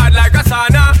it to you hot like a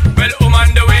sauna. Well,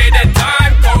 on the way the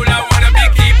time cold, I wanna be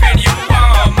keeping you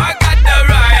warm. I got the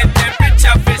right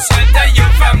temperature to shelter you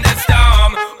from the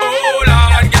storm. Hold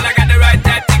on, girl, I got the right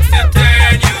tactics to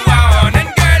turn you on.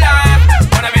 And girl, I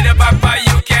wanna be the papa,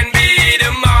 you can be the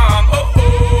mom.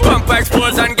 Pump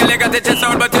expose and girl, you got the chest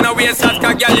out, but you know we sauce,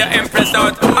 cause girl, you impressed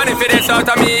out. And if it is out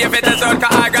of me, if it is out,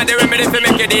 cause I got the remedy for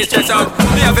make you de-stress out.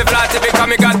 Me have a flat if it come,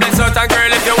 me got bless out. And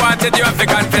girl, if you want it, you have to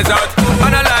confess out.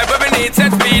 And a life where we need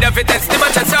set speed, if it is the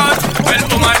match us out. Well,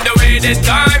 on the way this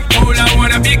time cool, I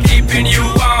wanna be keeping you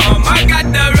warm. I got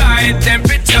the right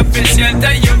temperature to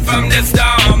shelter you from the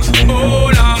storm.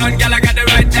 Hold on, girl, I got the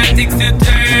right tactics to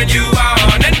turn you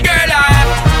on. And girl, I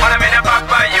wanna be the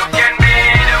papa, you can be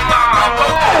the mom.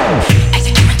 As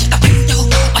I came into the window,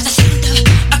 was a cylinder,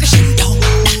 a crescendo.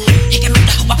 He came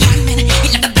into her apartment, he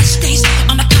left the best days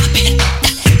on the carpet.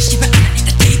 She ran underneath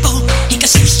the table, he could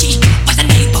see she was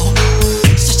unable.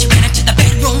 So she ran into the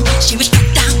bedroom, she was struck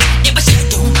down, it was her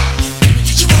doom.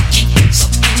 Are you okay? So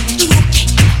are you okay?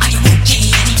 Are you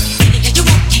okay, Eddie? Are you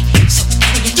okay? So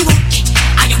Eddie, are you okay?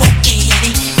 Are you okay,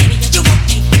 Eddie? Eddie, are you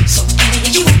okay? So Eddie,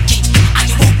 are you okay? Are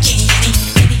you okay, Eddie?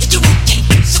 Eddie, are you okay?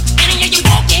 So Eddie, are you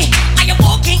okay? Are you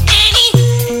okay, Eddie?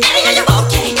 Eddie, are you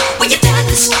okay? Will you tell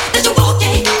us that you're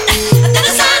okay? Then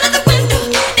the sign of the window,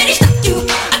 then he stopped you.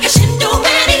 I guess you know,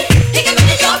 Eddie. He came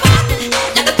into your apartment,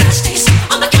 left the best days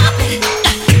on the carpet.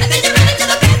 And then you ran into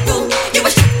the bedroom, you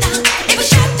were shut down, it was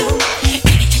your doom.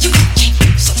 Eddie, are you okay?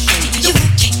 So Eddie, are you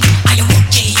okay? Are you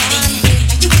okay, Eddie?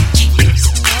 Eddie, are you okay? So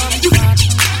Eddie, are you okay?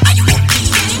 Are you okay,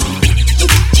 Eddie? Eddie, are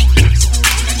you okay? So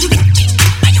Eddie, are you okay?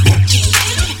 Are you okay,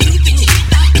 Eddie? You've been hit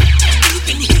back, you've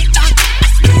been hit back.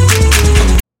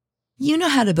 You know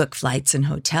how to book flights and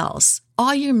hotels.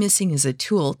 All you're missing is a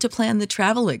tool to plan the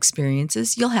travel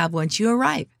experiences you'll have once you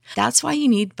arrive. That's why you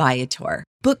need Viator.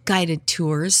 Book guided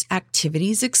tours,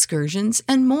 activities, excursions,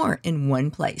 and more in one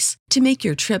place to make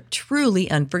your trip truly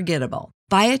unforgettable.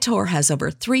 Viator has over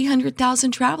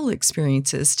 300,000 travel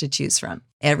experiences to choose from.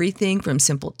 Everything from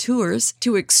simple tours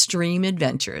to extreme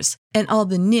adventures and all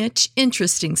the niche,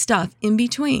 interesting stuff in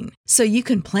between. So you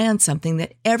can plan something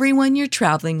that everyone you're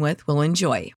traveling with will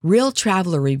enjoy. Real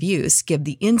traveler reviews give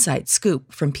the inside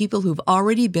scoop from people who've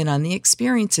already been on the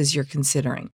experiences you're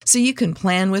considering. So you can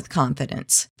plan with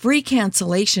confidence. Free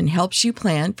cancellation helps you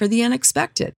plan for the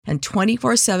unexpected. And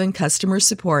 24/7 customer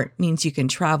support means you can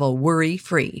travel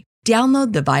worry-free.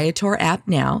 Download the Viator app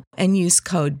now and use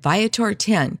code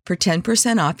Viator10 for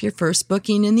 10% off your first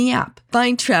booking in the app.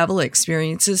 Find travel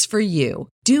experiences for you.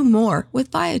 Do more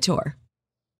with Viator.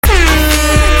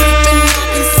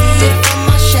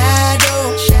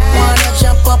 Wanna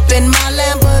jump up in my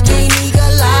Lamborghini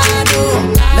Gallardo.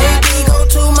 Maybe go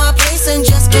to my place and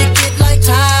just kick it like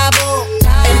Tybo.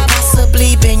 And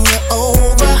possibly bend you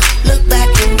over. Look back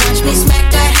and watch me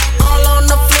smack that all on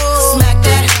the floor. Smack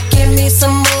that, give me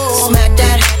some more. Smack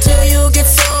that till you get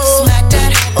so. Smack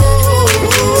that, oh.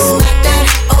 Smack that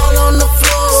all on the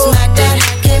floor. Smack that,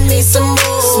 give me some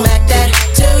more. Smack that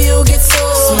till you get so.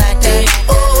 Smack that,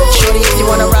 oh. Shorty, if you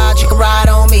wanna ride, you can ride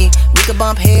on me. We could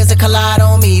bump heads that collide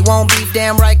on me. Won't beef,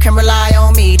 damn right, can rely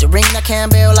on me. To ring that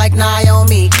Campbell like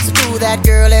Naomi. So do that,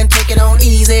 girl, and take it on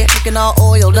easy. Looking all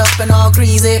oiled up and all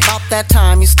greasy. About that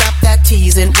time you stop that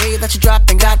teasing. Way that you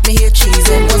dropping got me here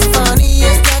cheesing. What's funny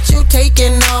is that you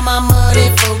taking all my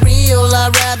money for real.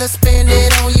 I'd rather spend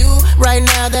it on you right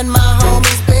now than my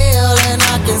homies bill. And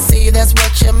I can see that's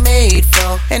what you're made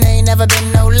for. And ain't never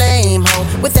been no lame hoe.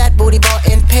 With that booty bought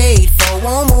and paid for.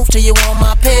 Won't move till you want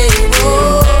my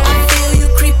payroll. I feel you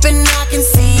creeping, I can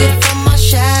see it from my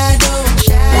shadow.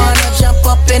 Wanna jump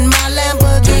up in my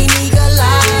Lamborghini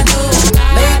Gallardo.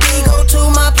 Maybe go to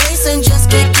my place and just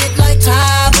kick it like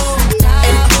Tybo.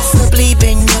 And possibly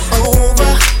bend you over.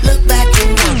 Look back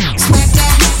and smack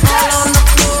that all on the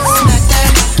floor. Smack that,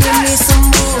 give me some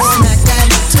more. Smack that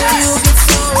till you get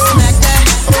so. Smack that,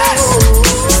 oh.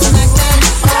 Smack that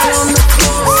all on the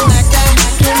floor. Smack that,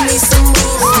 give me some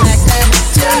more. Smack that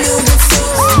till you get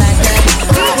so.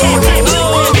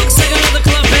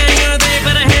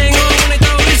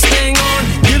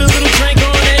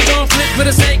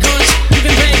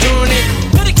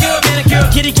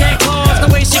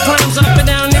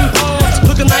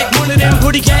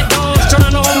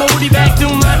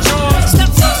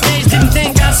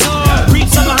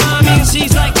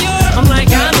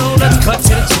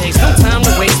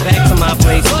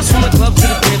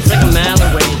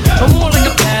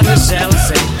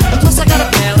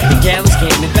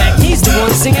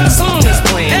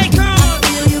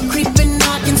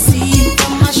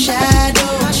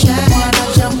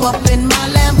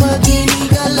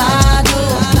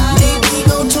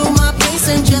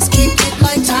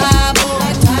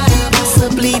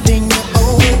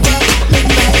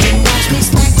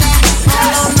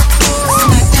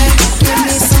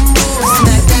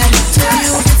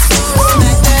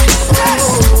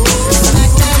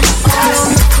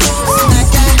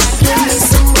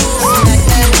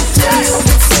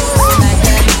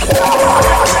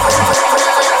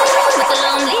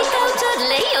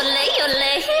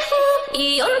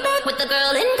 the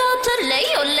girl and go to lay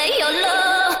your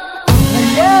low.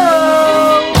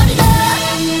 Hello. What is up?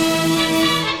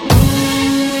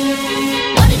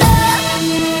 What is up?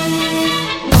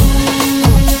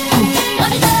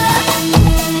 What is up?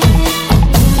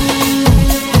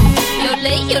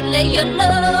 Your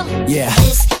low. Yeah.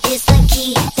 This is the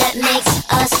key that makes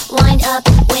us wind up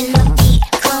when the beat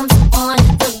comes on.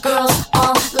 The girls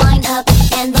all line up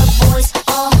and the boys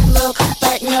all look,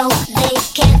 but no, they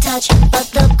can't touch. But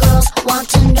the girls want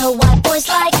to know why boys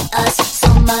like us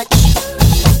so much.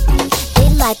 They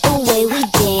like the way we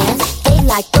dance, they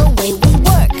like the way we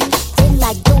work, they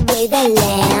like the way that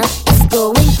lamb is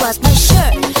going across my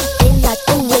shirt. They like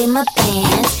the way my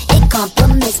pants, it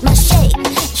compliments my shape.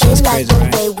 They like the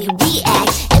way we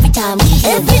react every time we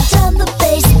hear. Every time the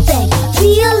bass bang,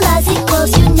 realize it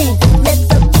calls your name. Let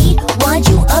the beat wind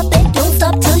you up and don't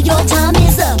stop till your time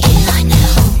is up. Get line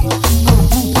now.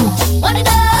 Wind it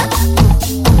up.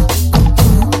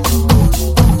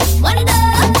 Wind it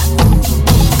up.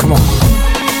 Come on.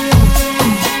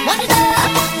 Wind it up.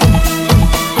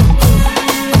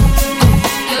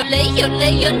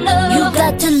 You know. You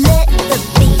got to let the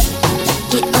beat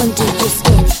get under your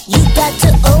skin. You got to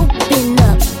open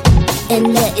up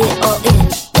and let it all in.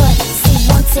 But see,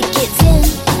 once it gets in,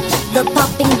 the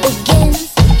popping begins.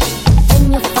 Then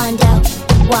you'll find out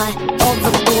why all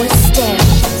the boys stare.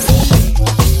 See,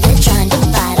 they're trying to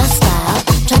fight our style,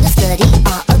 trying to study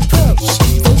our approach.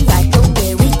 They like the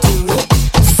way we do it,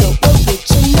 so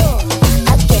original. I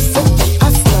guess if they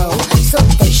are slow, so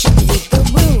they should leave the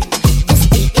room. This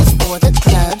beat is for the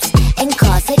clubs and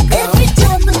cars that go. Every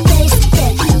time the bass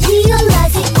bang,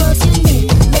 realize it calls your name.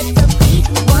 Let the beat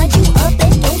wind you up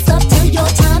and don't stop till your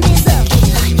time is up. Get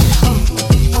line now.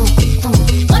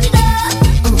 Wind it up.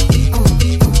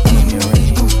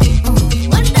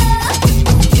 Wind it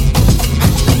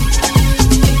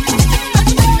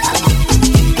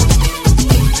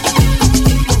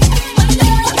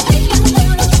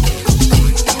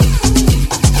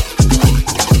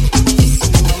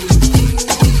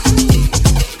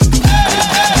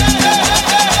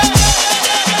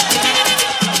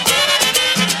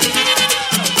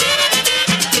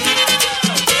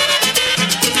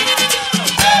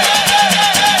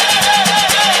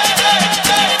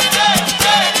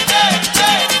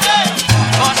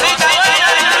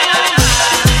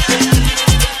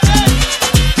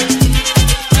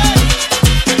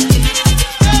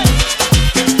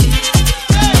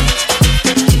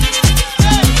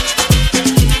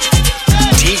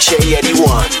DJ Eddie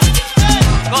One.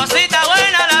 Cosita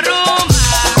buena la rumba.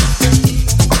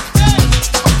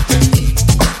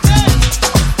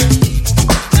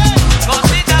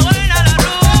 Cosita buena la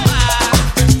rumba.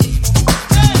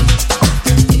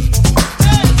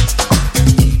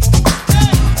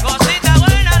 Cosita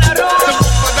buena la rumba.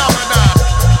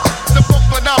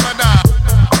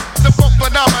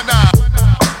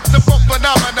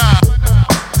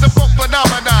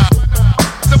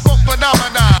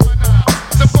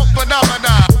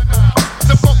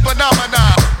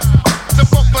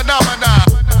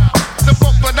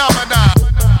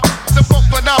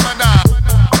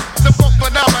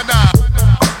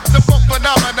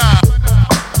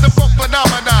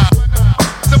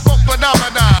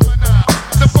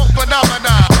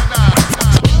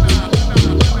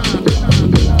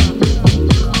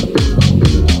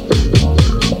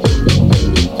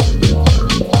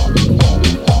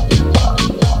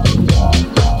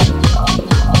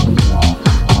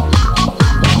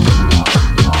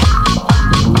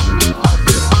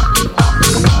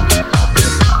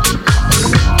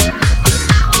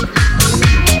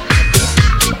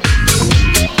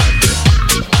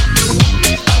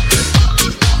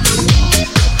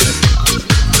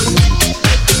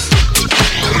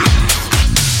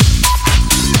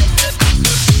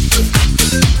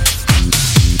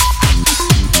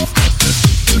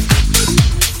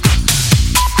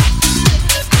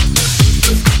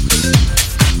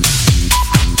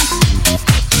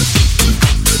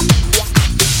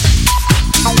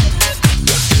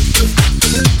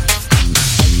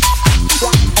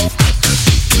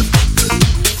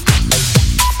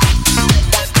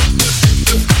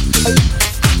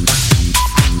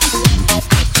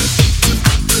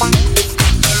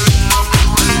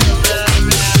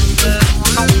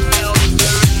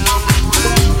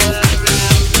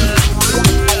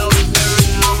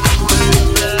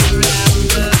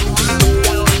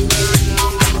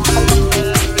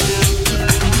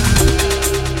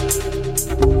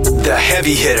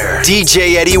 Heavy hitter,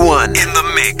 DJ Eddie One in the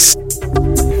mix.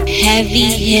 Heavy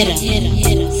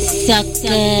hitter,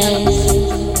 suckers.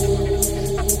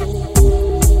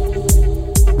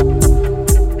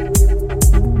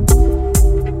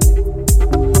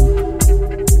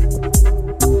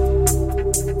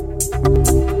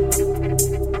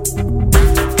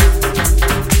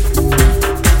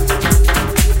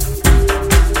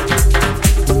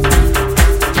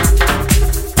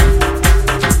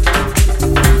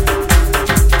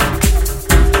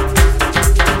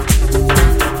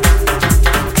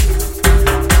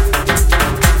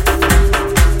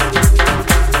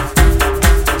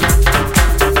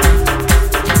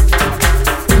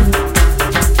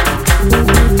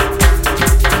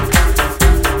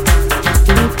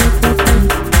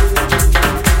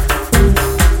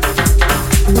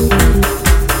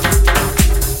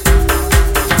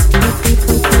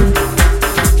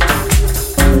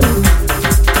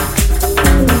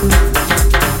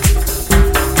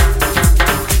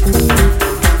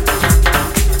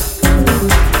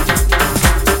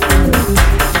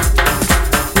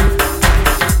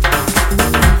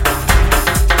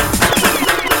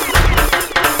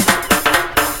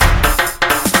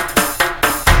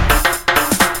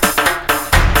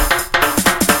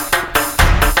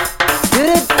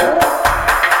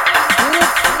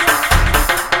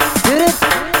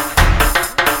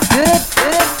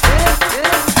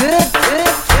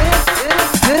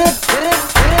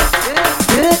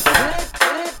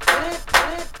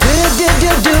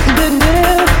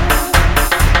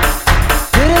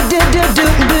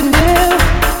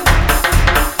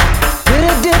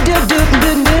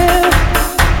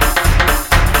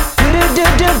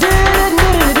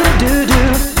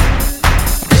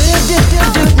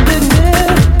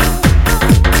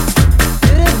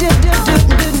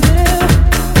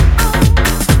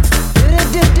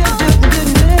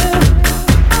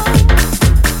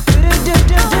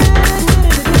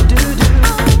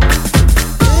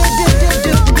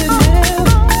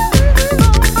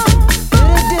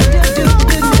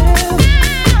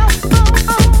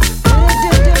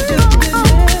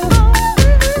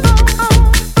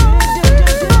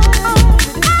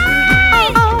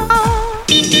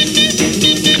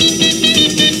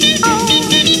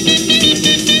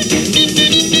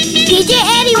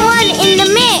 in the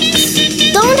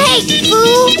mix. Don't hate,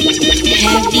 fool.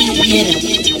 Heavy hitter,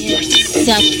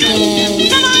 sucker.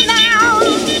 Come on now.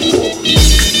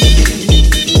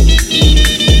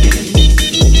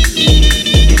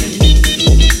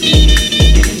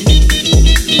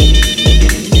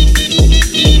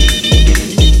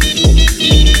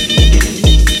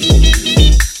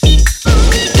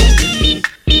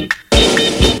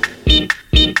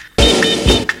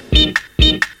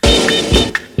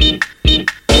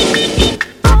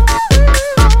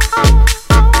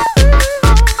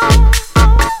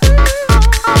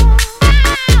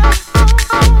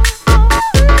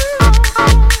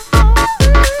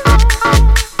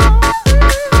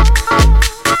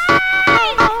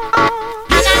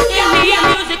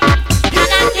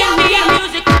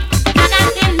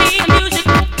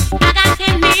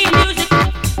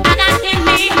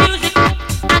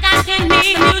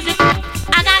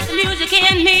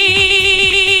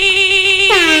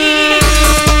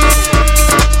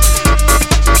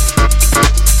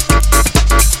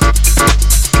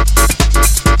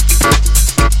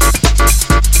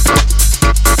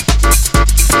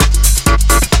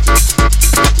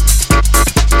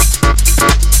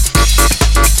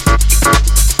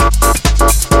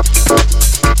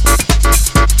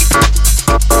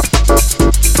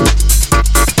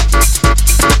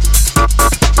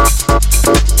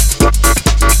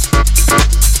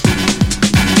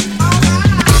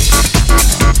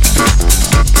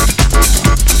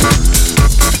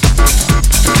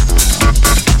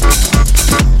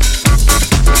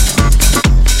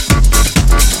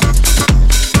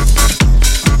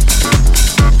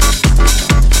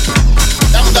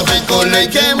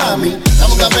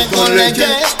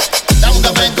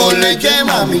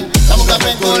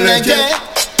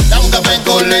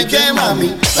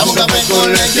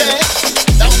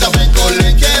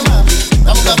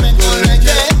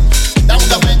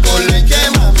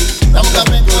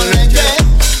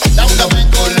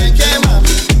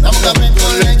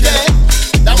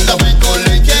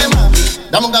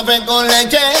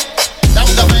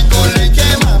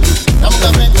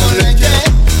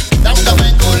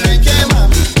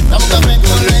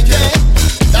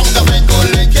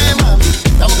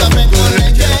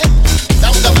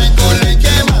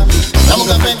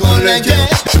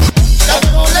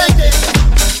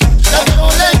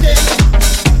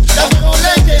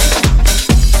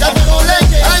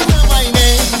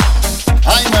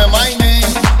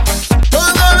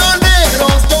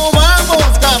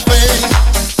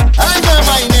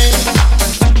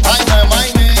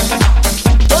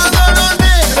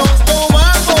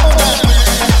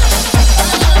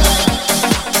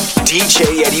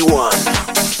 DJ Eddie One.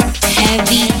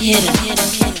 Heavy hitter,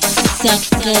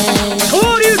 sucker.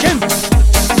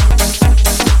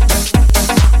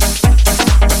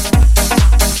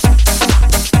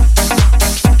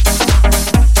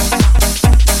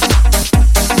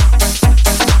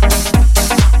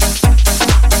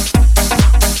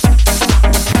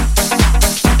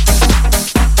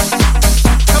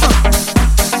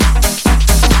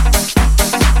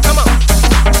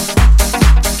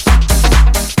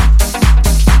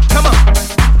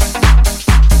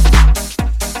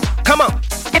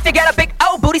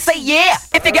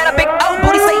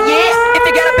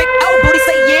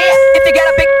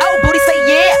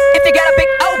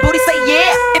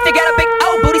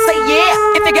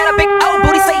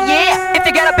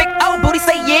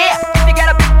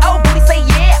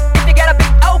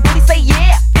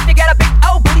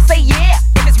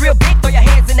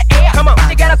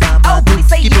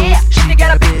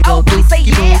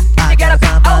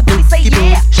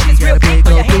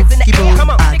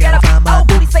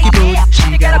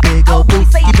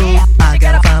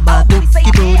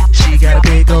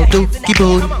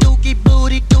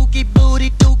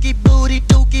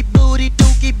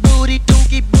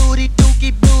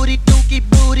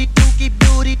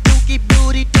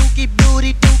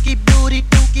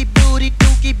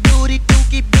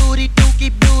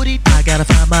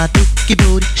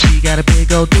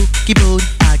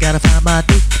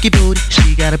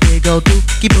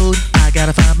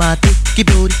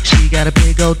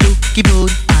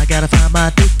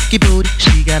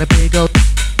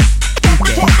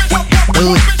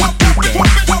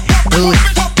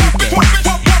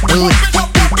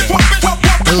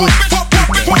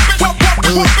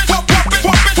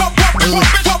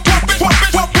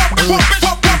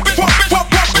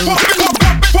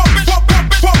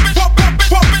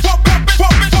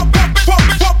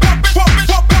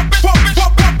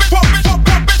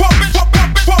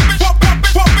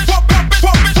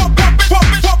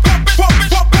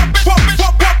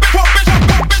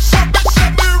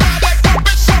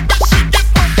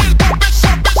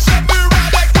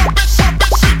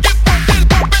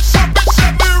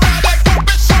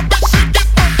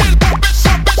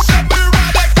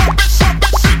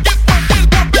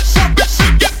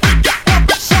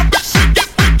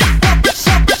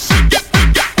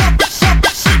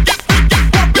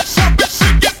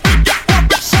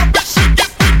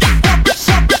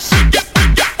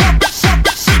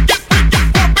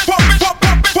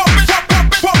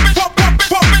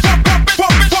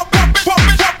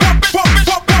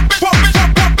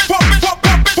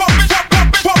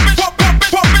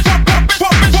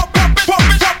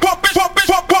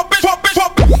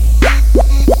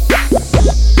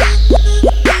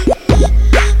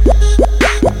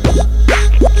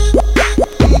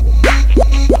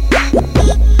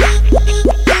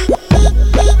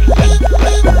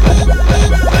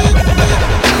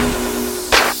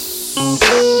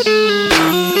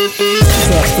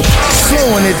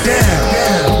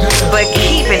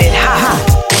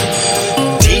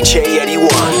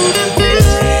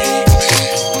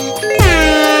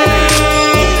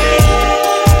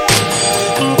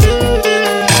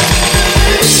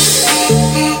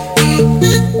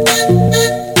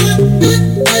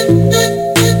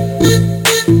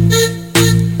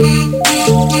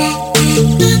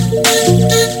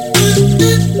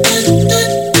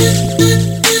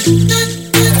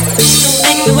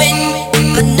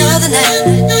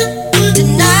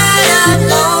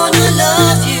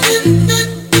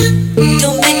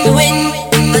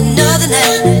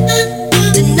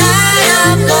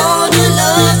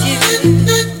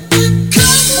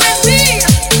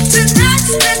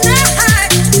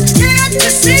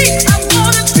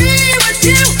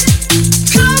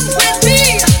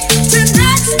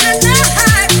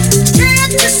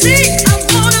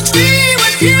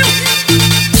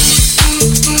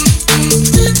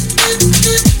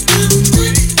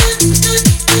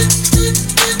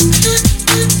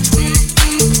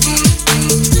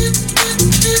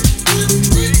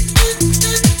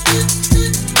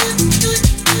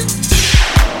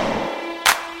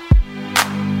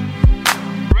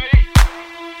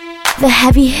 The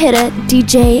heavy hitter,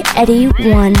 DJ Eddie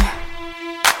One.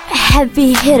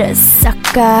 Heavy hitter,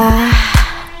 sucker.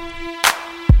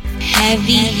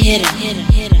 Heavy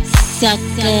hitter,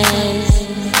 suckers.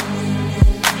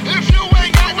 If you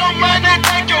ain't got no money,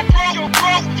 take your broke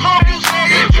home. You say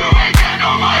if you ain't got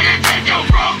no money, take your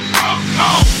broke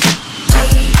home.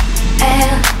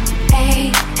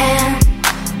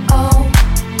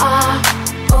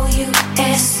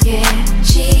 G-L-A-N-O-R-O-U-S, yeah.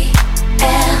 G-L-A-N-O-R-O-U-S.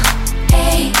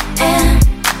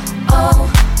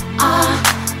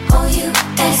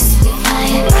 We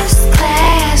flying first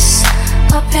class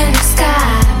up in the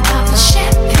sky, popping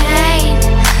champagne,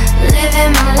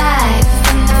 living my life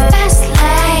in the fast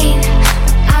lane.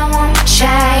 I won't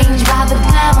change by the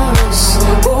glamorous.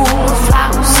 Ooh,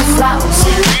 flousy,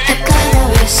 the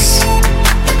glamorous,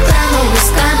 glamorous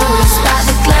by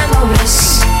the glamorous.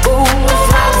 Ooh,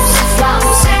 flousy,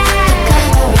 the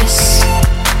glamorous,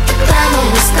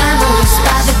 glamorous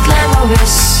by the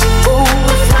glamorous. Ooh,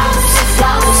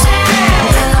 flousy.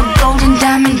 Well, golden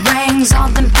diamond rings, all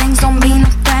them things don't mean a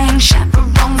thing.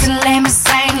 Chaperones and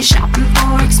limousines, shopping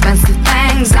for expensive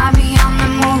things. I be on the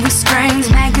movie screens,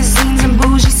 magazines and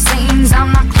bougie scenes.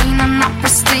 I'm not clean, I'm not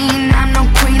pristine, I'm no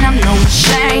queen, I'm no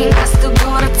machine. I still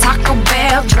go to Taco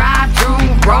Bell, drive through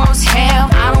raw as hell.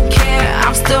 I don't care,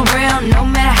 I'm still real, no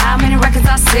matter how many records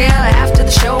I sell. After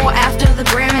the show, after the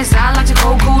Grammys, I like to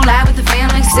go cool out with the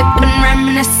family, sipping,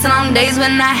 reminiscing on days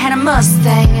when I had a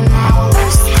Mustang. And now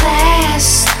first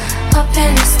class up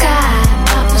in the sky,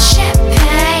 popping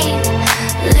champagne,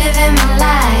 living my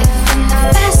life in the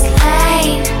fast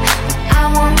lane. I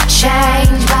won't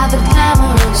change by the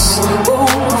glamorous. Ooh,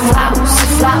 flousy,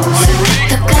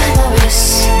 the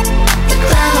glamorous,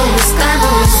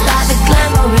 glamorous by the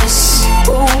glamorous.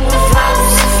 Ooh,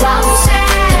 flousy,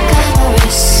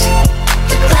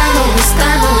 the glamorous,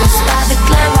 glamorous by the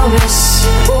glamorous.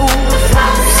 Ooh,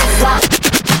 flousy.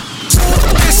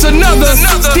 It's another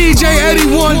DJ Eddie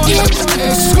One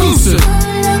exclusive.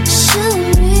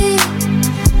 Luxury.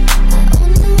 I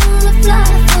only wanna fly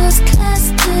first class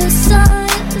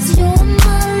desires. You're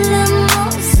my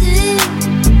limousine.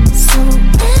 So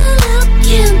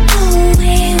elegant the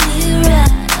way we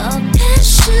ride. Our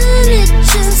passion, it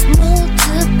just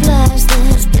multiplies.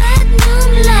 There's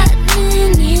platinum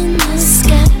lightning in the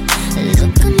sky.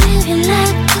 Look at me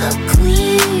like a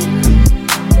queen.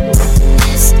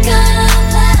 This kind of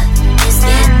life is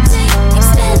getting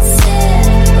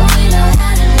expensive, but we know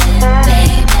how to live.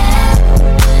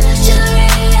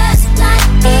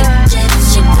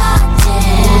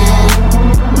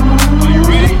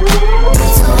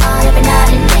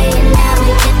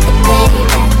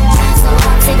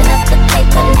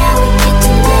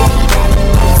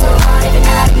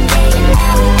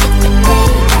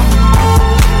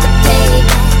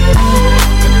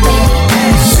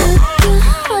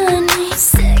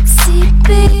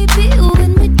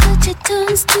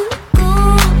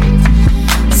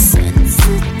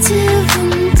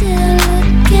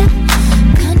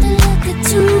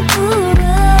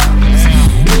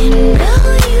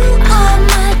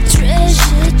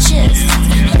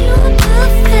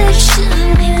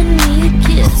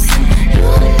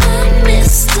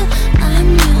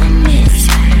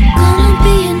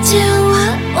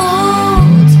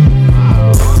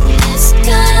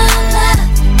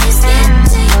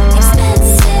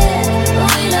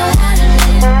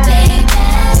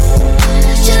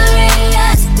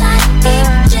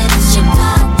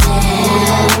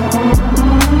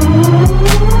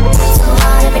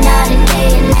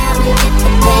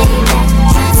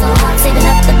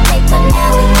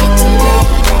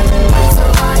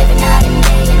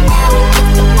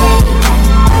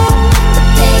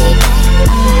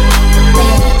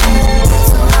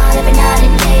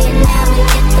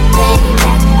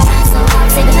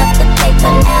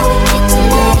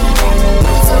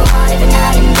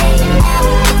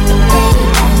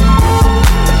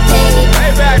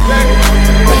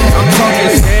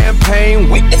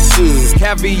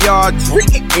 we are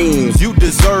dreams. You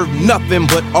deserve nothing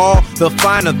but all the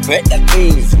finer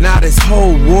things. Now this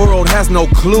whole world has no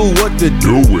clue what to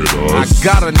do with us. I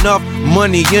got enough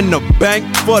money in the bank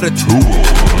for the two of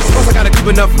us. Plus I gotta keep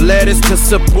enough lettuce to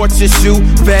support your shoe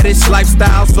fetish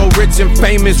lifestyle. So rich and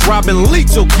famous, Robin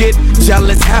Leach will get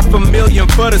jealous.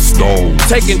 $500,000 for the stove.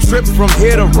 Taking trips from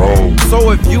here to Rome.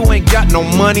 So if you ain't got no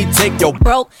money, take your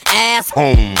broke ass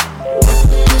home.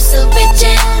 You're so rich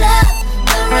in love,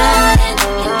 running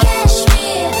in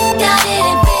Kashmir. Got it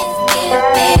in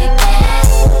baby.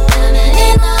 Diamond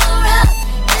in the rough,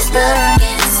 it's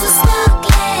looking so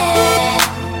sparkling.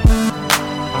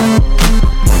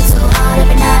 So hard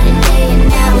every night and day, and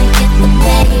now we get the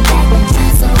payback.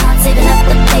 Trying so hard, saving up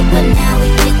the paper, now we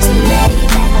get to lay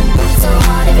back. So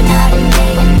hard every night and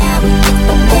day, and now we get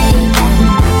the payback.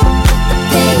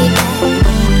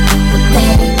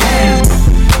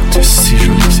 T'es si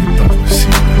jolie, c'est pas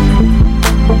possible.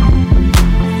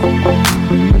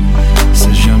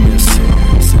 C'est jamais assez,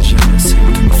 tu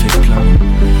me fais plein.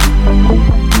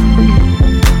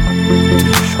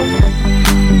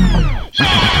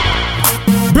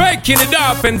 Breaking it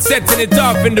up and setting it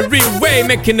up in the real way,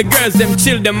 making the girls them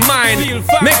chill their mind,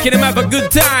 making them have a good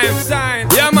time.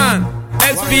 Yeah man,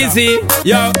 SPZ,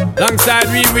 yo, alongside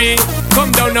Riri.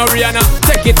 Come down now Rihanna,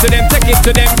 take it to them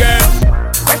girl.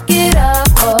 Work it up,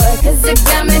 boy, cause it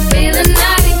got me feeling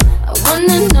naughty. I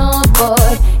wanna know,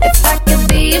 boy, if I could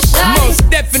be a shawty. Most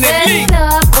definitely. Set it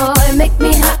up, boy, make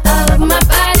me hot all over my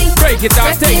body. Break it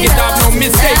off, take it off, no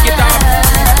mistake it off.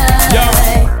 Yo.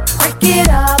 Work it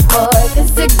up, boy,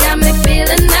 cause it got me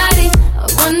feeling naughty. I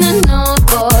wanna know,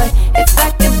 boy, if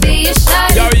I could be a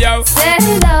shawty. Yo. Set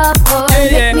it up, boy,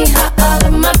 make me hot all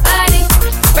over my body.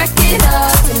 Break it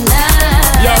up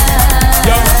tonight. Yo.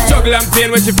 Juggle and pain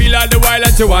when she feel all the while,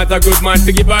 and she want a good man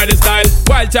to give her the style.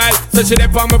 Wild child, so she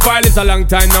dip on my file. It's a long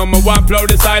time now, me want flow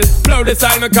the style.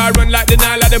 My car run like the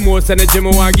Nile. The most energy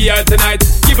me want give her tonight.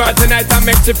 Give her tonight and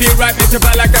make she feel right. Make she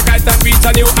fly like a kite and reach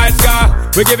a new height scar.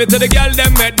 We give it to the girl,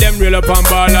 them make them reel up and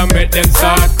ball and make them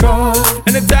start call.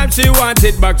 Anytime she want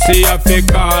it back, she a fake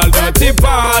call. Dirty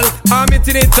ball, I'm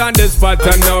hitting it on the spot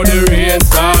and now the rain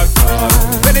start fall.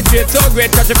 Penetrate so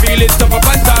great, cause she feel it tough up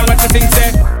and tall. What you think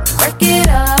say? Work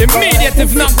it up, immediate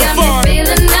if not before.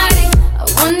 Feeling naughty. I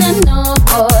wanna know,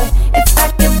 boy, if I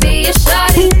could be a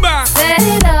shawty. Set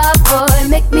it up, boy,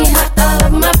 make me hot all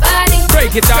over my body.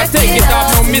 Break it off, take it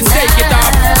off, no mistake it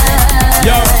off.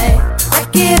 Yo.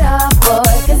 Work it up, boy,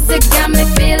 cause it got me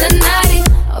feeling naughty.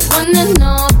 I wanna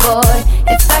know, boy,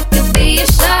 if I could be a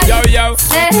shawty. Yo.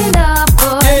 Set it up,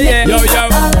 boy, make me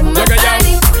hot all over my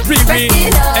body. Break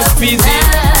it up, SPZ.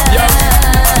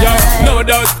 Yo, no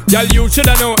doubt, y'all you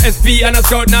shoulda know SP and a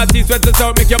scout, not east, west and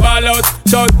south, make your ball out.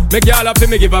 Shout, make y'all up to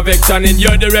me give a vection in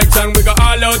your direction, we go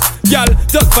all out. Y'all,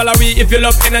 just follow me if you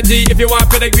love energy, if you want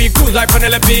pedigree, cruise like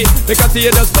Penelope. Make I see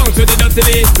you just bounce with the dirty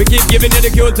D. We keep giving you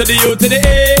the Q to the U to the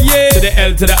A, yeah. To the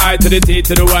L to the I to the T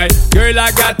to the Y. Girl,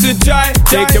 I got to try,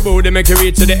 take your booty, make you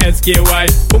reach to the SKY.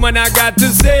 Woman, I got to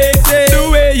say, the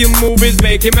way you move is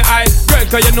making me eyes. Girl,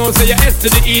 cause you know, say your S to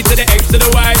the E to the X to the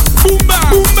Y. Boom, bam,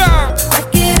 boom, bam.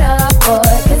 It up, boy,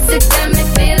 cause it got me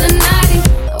feeling naughty.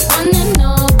 I wanna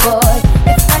know, boy,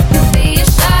 if I could be a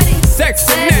shawty. Sexiness.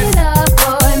 Set it up,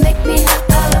 boy, make me hot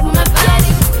all over my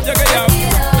body.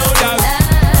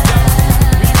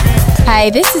 Hi,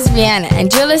 this is Rihanna,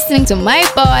 and you're listening to my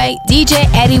boy, DJ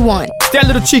Eddie One. That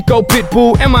little Chico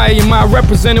Pitbull, MIA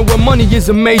representing where money is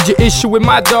a major issue with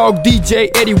my dog DJ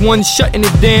Eddie One shutting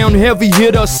it down. Heavy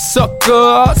hitter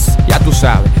suckers. Ya tú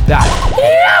sabes, dale.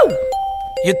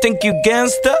 You think you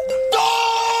gangsta?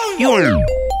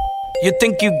 You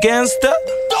think you gangsta?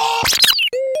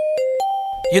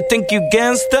 You think you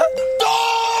gangsta?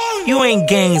 You ain't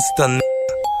gangsta.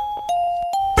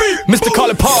 Mr.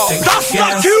 Colin Paul. That's the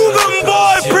Cuban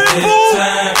boy, people.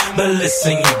 But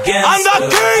listen, you gangsta. I'm the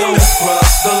king. Don't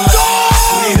cross the line.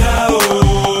 Cuidado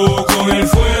con el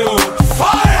fuego.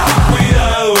 Fire.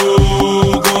 Cuidado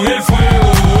con el fuego.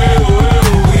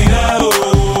 Cuidado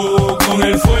con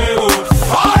el fuego.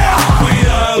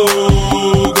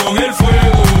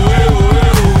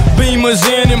 Beamers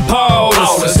in and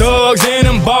Paulers, thugs in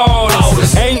and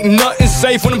ballers. Ain't nothing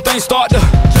safe when them things start to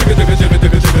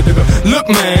look,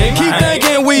 man, keep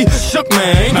thinking we shook,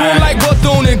 man. Doing like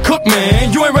Bethune and Cook,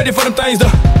 man. You ain't ready for them things to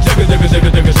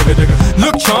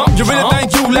look, chump. You really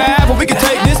think you laugh? But we can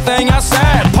take this thing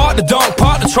outside. Park the dunk,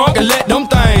 park the trunk, and let them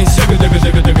things. You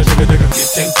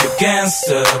think you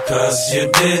gangster, cause you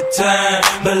did time.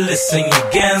 But listen, you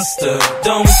gangster,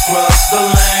 don't cross the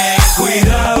line.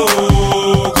 Cuidado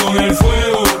con el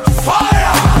fuego.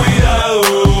 Fire! Cuidado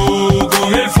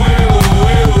con el fuego.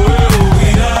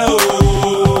 Cuidado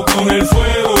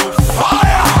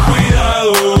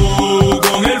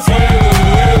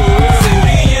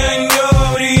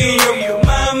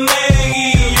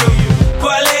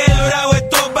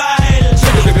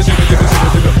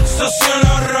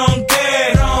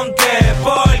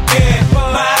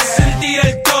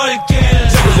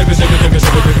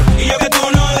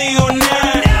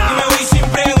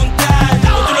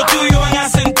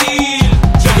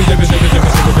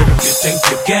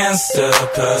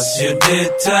you did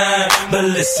time, but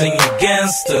listen, you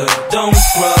gangster, don't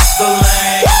cross the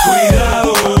line.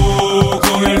 Cuidado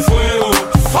con el fuego,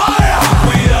 fire.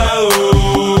 Cuidado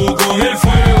con el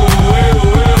fuego,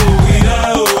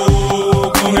 cuidado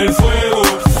con el fuego,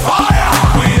 fire.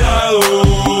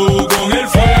 Cuidado con el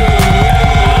fuego.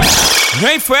 It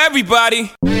ain't for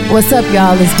everybody. What's up,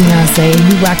 y'all? It's Beyonce, and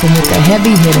you rockin' with the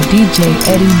heavy hitter, DJ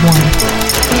Eddie One.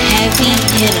 Heavy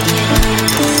hitter,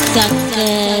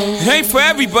 suckers. It ain't for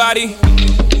everybody.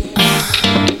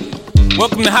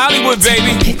 Welcome to Hollywood,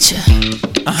 baby. Picture.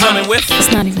 Coming with.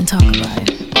 Let's not even talk about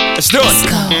it. Let's do it. Let's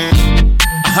go.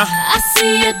 I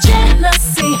see your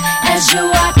jealousy as you're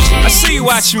watching. I see you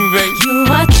watching me, baby. You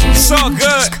watching. It's all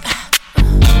good.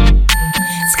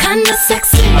 It's kinda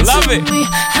sexy. I love it.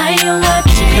 How you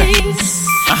watching?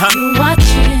 You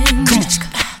watching. Come on.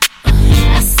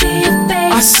 I see your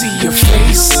face. I see your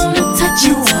face.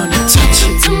 You wanna touch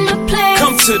it. To my place.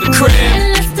 Come to the crib.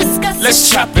 Let's discuss. Let's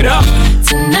chop it up.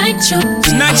 Tonight you're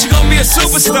gonna be a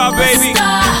superstar, baby.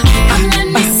 Let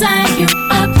me sign you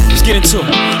up. Let's get into it.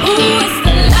 Ooh, it's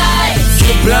the lights.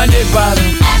 You're blinded by the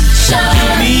action. You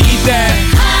need that.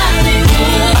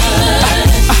 Hollywood.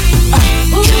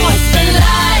 Ooh, it's the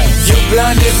lights. You're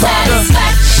blinded by the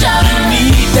satisfaction. You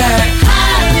need that.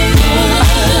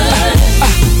 Hollywood.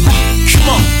 Come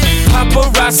on.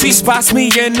 Paparazzi spots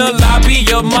me in the lobby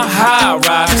of my high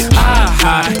rise. I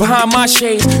hide behind my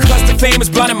shades, cause the fame is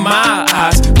blinding my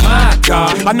eyes. My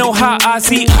God, I know how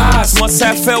Ozzy eyes once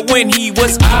I felt when he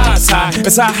was eyes high.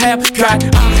 As I have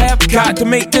got to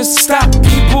make this stop.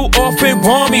 People often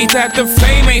warn me that the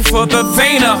fame ain't for the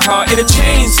faint of heart. It'll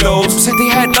change those who said they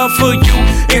had love for you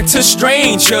into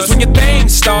strangers. When your thing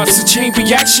starts to change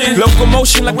reaction,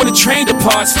 locomotion like when a train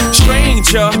departs.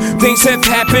 Stranger, things have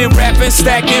happened, rapping,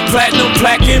 stacking, platinum,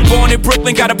 plaquing. Born in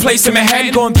Brooklyn, got a place in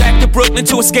Manhattan. Going back to Brooklyn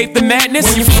to escape the madness.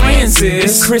 When your friends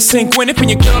is Chris and Gwyneth, and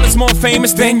your girl is more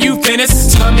famous than you, then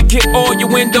it's time to get all your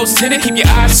windows tinted. Keep your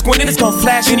eyes squinted, it's gonna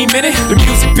flash any minute. The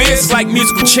music biz is like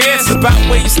musical chairs. It's about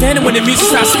where you're standing when the music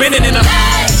starts spinning. And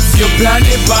you're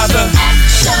blinded by the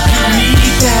You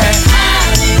need that.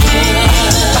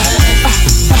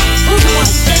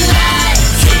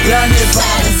 You're blinded by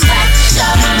the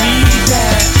You need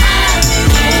that.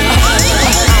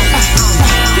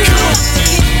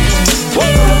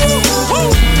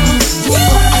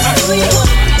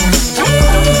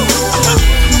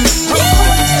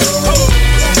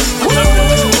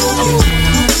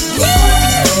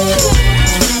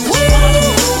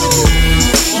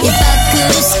 If I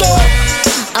could escape,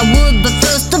 I would, but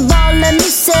first of all, let me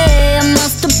say I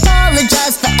must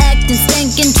apologize for acting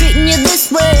stinking, treating you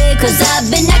this way. Cause I've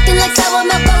been acting like sour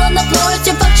milk all on the floor. It's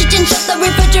your fault you didn't shut the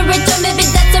refrigerator. Maybe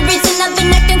that's the reason I've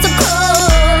been acting so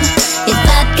cold. If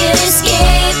I could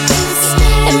escape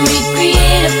and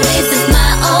recreate a place that's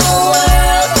my own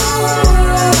world,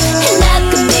 and I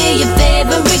could be your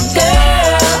favorite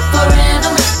girl forever,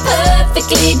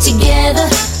 perfectly together.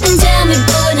 And tell me,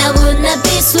 boy, now wouldn't that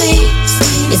be sweet?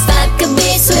 If I could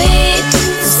be sweet,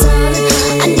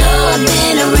 I know I've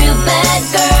been a real bad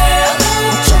girl.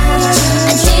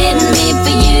 I didn't mean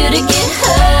for you to get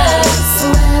hurt.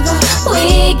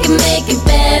 We can make it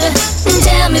better. And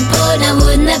tell me, boy, now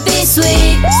wouldn't that be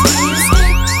sweet?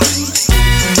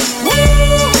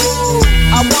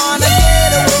 I wanna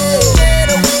get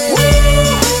away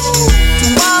to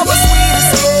our sweet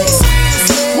escape.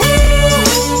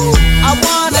 I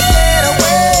wanna get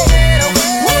away,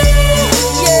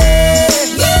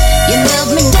 yeah. You melt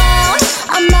me down,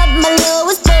 I'm at my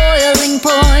lowest boiling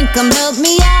point. Come help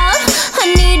me out,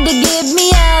 I need to get me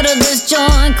out of this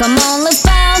joint. Come on, let's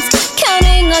bounce,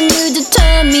 counting on you to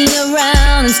turn me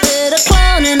around. Instead of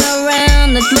clowning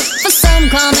around, let's look for some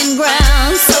common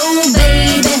ground. So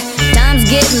baby, time's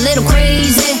getting a little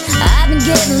crazy. I've been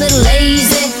getting a little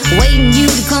lazy, waiting you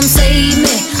to come save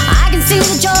me. I can see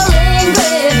that you're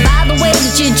angry by the way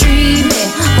that you treat me.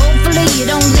 Hopefully you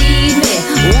don't leave me,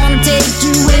 wanna take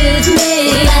you with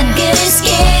me. If I could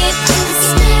escape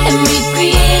and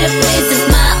recreate a place that's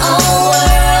my own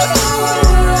world,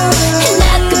 and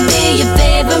I could be your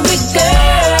favorite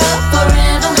girl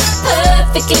forever,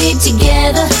 perfectly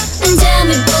together. And tell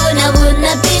me, boy, now wouldn't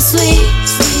that be sweet?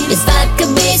 If I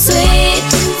could be sweet,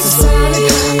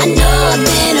 I know I've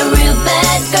been a real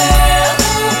bad girl.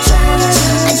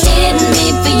 I didn't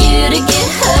mean for you to get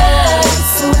hurt.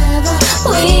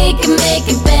 We can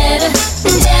make it better.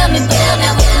 And tell me, boy,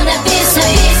 now wouldn't that be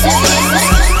sweet?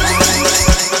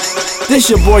 This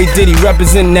your boy Diddy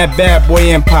representing that bad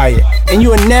boy empire. And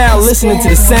you are now listening to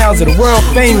the sounds of the world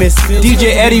famous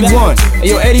DJ Eddie One. Hey,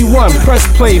 yo, Eddie One, press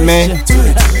play, man.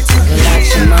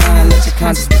 Relax your mind, let your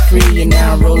conscious but free, and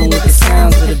now I'm rolling with the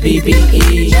sounds of the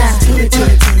BBE.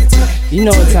 You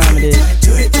know what time it is.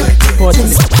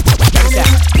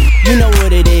 You know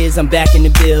what it is, I'm back in the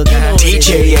building.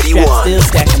 DJ 81. Still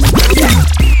stacking the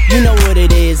You know what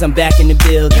it is, I'm back in the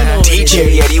building.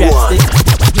 DJ 81.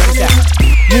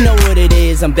 You know what it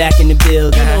is, I'm back in the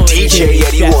building. DJ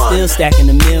 81. Still stacking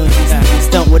the millions.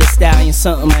 Stunt with a stallion,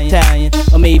 something Italian.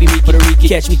 Or maybe me, Puerto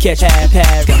Rican, catch half.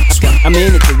 I'm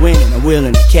in it to win and I'm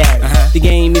willing to carry the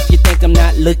game. If you think I'm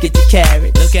not, look at the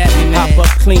carrots. Look at me, man. Hop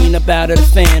up clean up out of the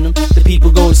phantom. The people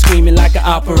going screaming like an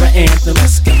opera anthem.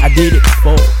 I did it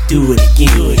before, do it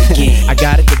again. I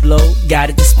got it to blow, got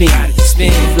it to spin.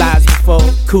 Flies before,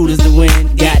 cool as the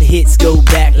wind. Got hits, go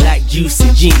back like Juice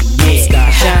and Gene. Yeah,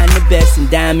 shine the best in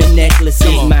diamond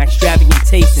necklaces. My extravagant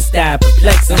taste and style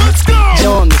perplexing.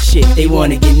 Know I'm the shit, they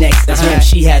wanna get next to him.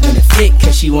 She having a fit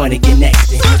cause she wanna get next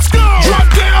to him. Let's go! Drop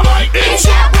down like it's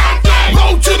your birthday.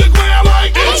 Roll to the ground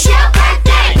like it's your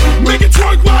birthday. Make it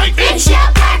twerk like it's your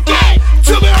birthday.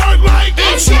 Till it hurt like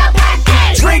it's your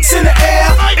birthday. Drinks in the air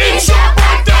like it's your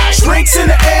birthday. Drinks in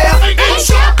the air like it's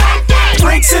your birthday.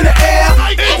 Drinks in the air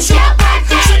like it's your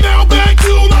birthday. Chanel bag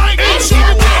too like it's your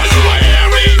birthday. Are you a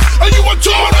Aries? Are you a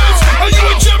Taurus? Are you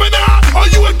a Gemini? Are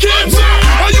you a Cancer?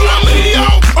 Are you a Leo?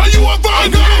 Are you a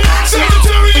Virgo?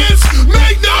 Sagittarius?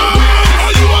 Make noise.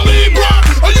 Are you a Libra?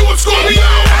 Are you a Scorpio?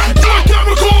 You a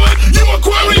Capricorn? You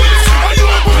Aquarius? Are you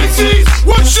a Pisces?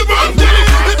 What's your birthday?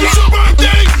 If it's your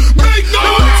birthday, make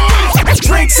noise.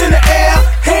 Drinks in the air,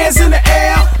 hands in the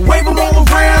air, wave them all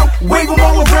around, wave them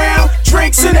all around.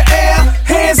 Drinks in the air,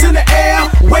 hands in the air,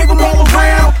 wave them all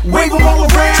around, wave them all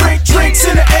around. Drinks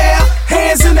in the air,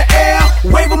 hands in the air,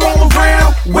 wave them all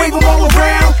around, wave them all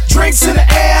around. Drinks in the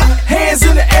air, hands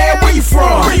in the air. Where you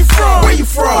from? Where you from? Where you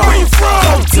from? Where you from?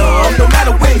 Go dumb, no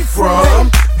matter where you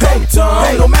from. Go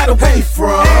dumb, no matter where you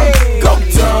from. Go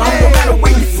dumb, no matter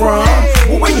where you from.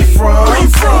 Where you from? Where you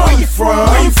from? Where you from?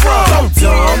 Where you from? Go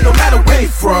dumb, no matter where you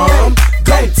from.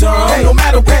 Go dumb, no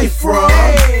matter where you from.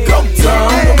 Go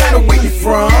dumb, no matter where you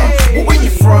from. Where you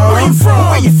from? Where you from?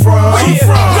 Where you from? Where you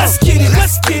from? Let's get it,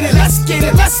 let's get it, let's get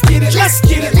it, let's get it, let's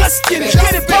get it, let's get it,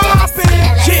 get it poppin'.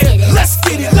 Yeah, let's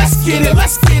get it, let's get it,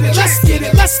 let's get it, let's get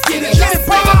it, let's get it, get it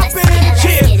poppin'.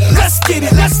 Yeah, let's get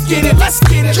it, let's get it, let's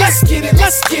get it, let's get it,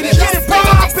 let's get it, get it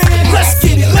poppin'. Let's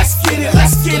get it, let's get it,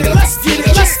 let's get it, let's get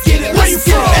it, let's get it. Where you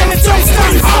from? And it's where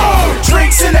you from.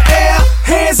 Drinks in the air,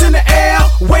 hands in the air,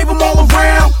 wave them all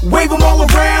around, wave them all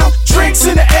around. Drinks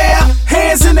in the air,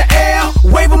 hands in the air,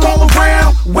 wave them all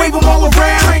around, wave them all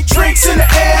around. Drinks in the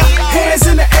air, hands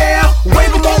in the air,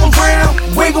 wave them all around,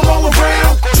 wave them all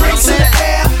around. Drinks in the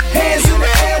air, hands in the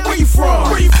air. Where you from?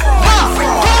 Where you from?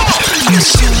 I'm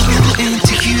so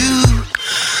into you,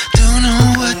 don't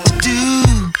know what to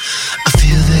do. I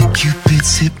feel that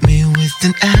Cupid's hit me with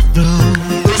an arrow.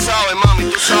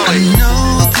 I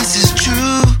know this is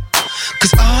true,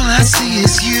 cause all I see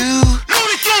is you.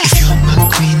 If you're my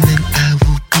queen, then I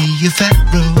will be your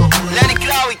pharaoh.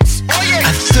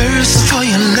 I thirst for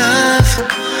your love,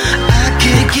 I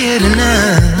can't get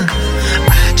enough.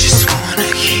 I just wanna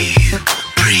hear you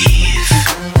breathe.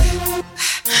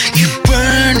 You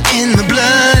burn in the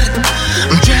blood,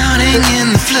 I'm drowning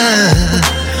in the flood.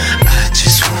 I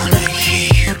just wanna hear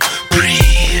you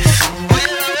breathe.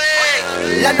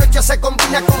 La noche se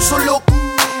combina con su look.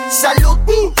 Salud,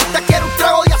 te quiero un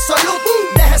trago de absolut.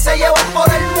 Déjese llevar por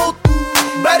el mood.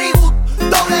 Very good,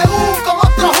 W con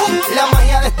otro hook. La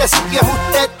magia de este sitio es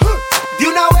usted. De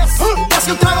una vez, te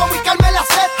hace un trago y calme la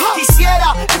sed.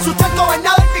 Quisiera en su charco ver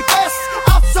nada en mi pez.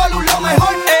 Absolut lo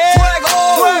mejor.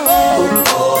 Fuego, fuego.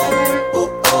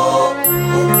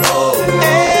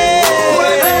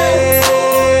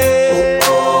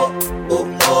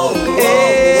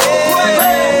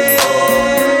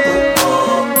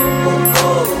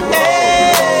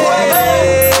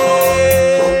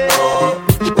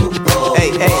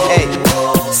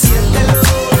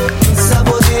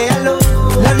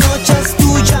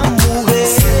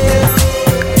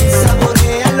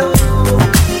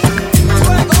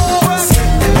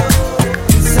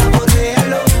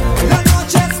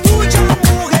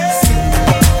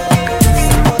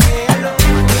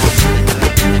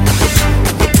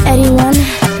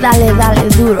 Dale, dale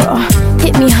duro.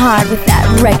 Hit me hard with that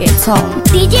reggaeton.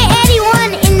 DJ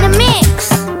 81 in the mix.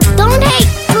 Don't hate,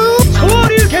 fool.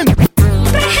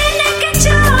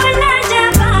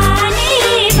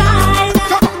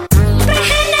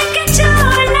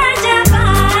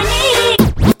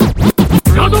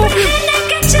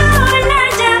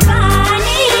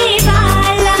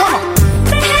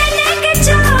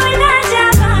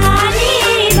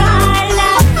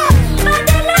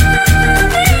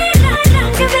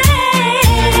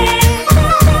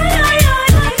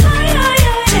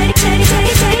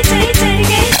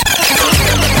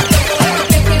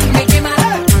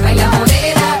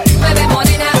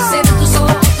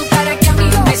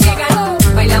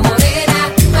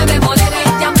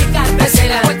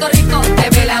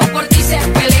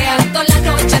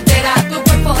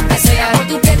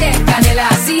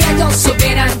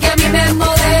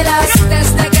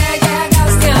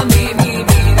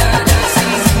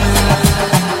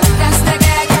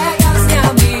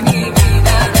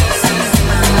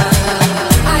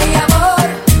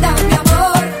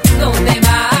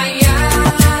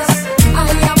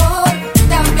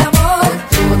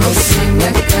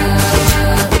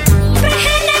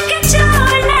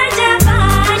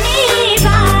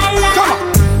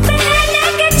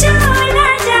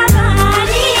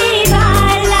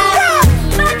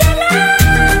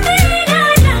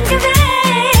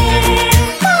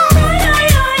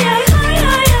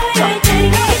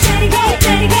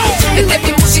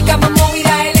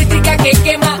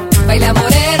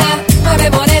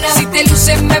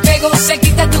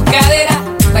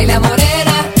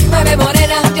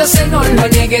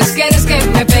 pegues, quieres que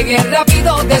me pegue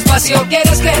rápido, despacio,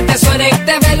 quieres que te suene,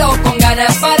 te velo con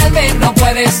ganas, pararme no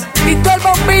puedes. Y tú el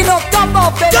bombino,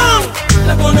 como pelón.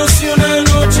 La conocí una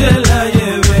noche, la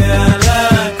llevé a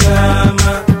la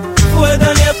cama. Fue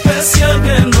tan especial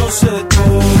que no sé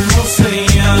cómo se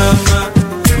llama.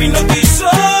 Me hipnotizó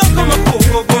como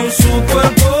jugó con su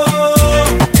cuerpo.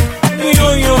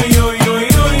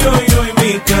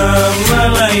 Mi cama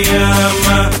la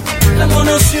llama. La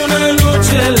conocí una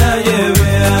noche, la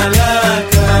llevé a la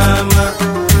cama.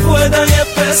 Fue tan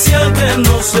especial que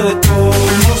no sé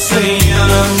cómo se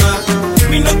llama.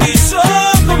 Me hipnotizó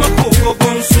como jugó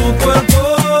con su cuerpo.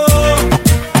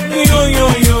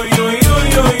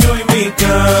 Mi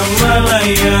cama la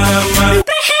llama.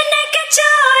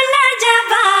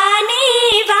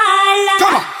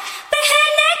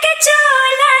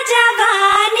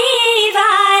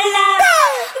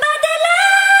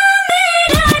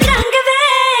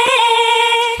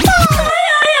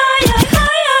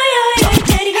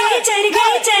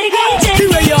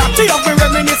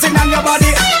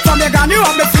 You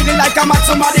have me feeling like I'm at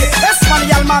somebody.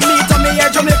 Espanol man, me to me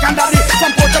here, Jamaican daddy.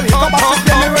 From Puerto Rico back to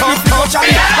Spain, me ready to go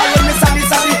Charlie. I will me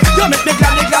sadly, you make me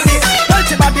gladly.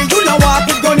 Healthy body, you know what,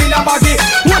 it gun in a baggy.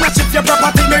 Wanna shift your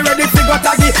property, me ready to go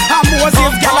taggy. I'm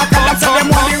Moses, gal, I call them, say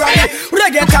them want me rally.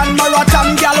 Reggaeton,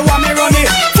 marathon, gal, want me runny.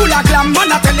 Full of glam,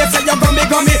 man, I tell you, say you gummy.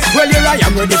 Well, here I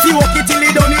am, ready to walk it till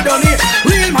it done it.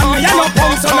 Real man, me a no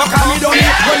pound, so no call me dummy.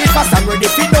 Well, if fast, I'm ready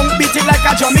to don't beat it like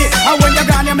a dummy. And when you're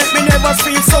gone, you make me never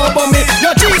feel so bummy.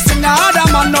 You're chasing the other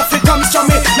man, nothing comes from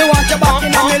me. Me want you back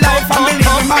in my life and believe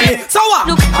me, mommy. So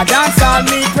what? I dance all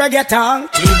me reggaeton.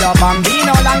 Tito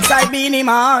Bambino alongside Beanie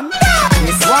Man.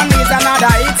 This one is another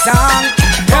hit song.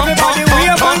 Everybody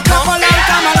wave and clap along,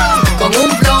 come along. Con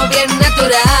un flow bien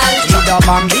natural. Tito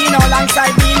Bambino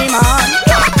alongside Beanie Man.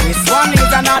 This one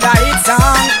is another hit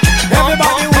song.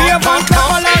 Everybody wave and clap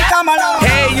along, come along.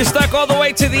 Hey, you stuck all the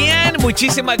way to the end.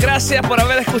 Muchísimas gracias por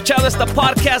haber escuchado esta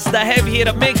podcast, The Heavy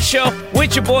Hitter Mix Show,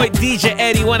 with your boy DJ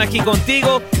Eddie One aquí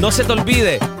contigo. No se te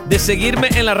olvide de seguirme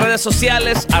en las redes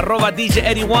sociales, @DJ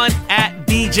Eddie One,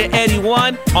 @DJ Eddie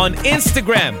One, on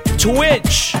Instagram,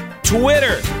 Twitch,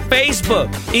 Twitter, Facebook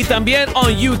y también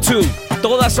on YouTube.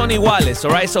 Todas son iguales,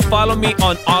 alright? So follow me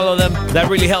on all of them. That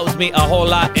really helps me a whole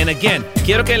lot. And again,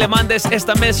 quiero que le mandes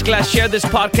esta mezcla, share this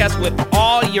podcast with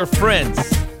all your friends.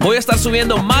 Voy a estar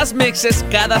subiendo más mixes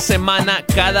cada semana,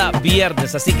 cada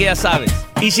viernes, así que ya sabes.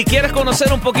 Y si quieres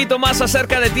conocer un poquito más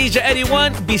acerca de DJ Eddie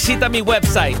One, visita mi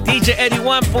website,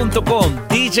 djeddie1.com,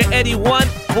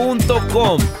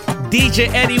 djeddie1.com,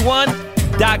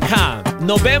 djeddie1.com.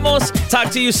 Nos vemos.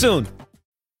 Talk to you soon.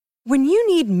 When you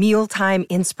need mealtime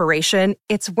inspiration,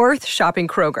 it's worth shopping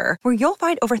Kroger, where you'll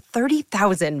find over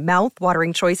 30,000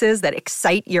 mouth-watering choices that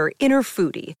excite your inner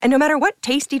foodie. And no matter what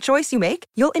tasty choice you make,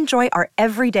 you'll enjoy our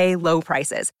everyday low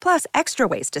prices, plus extra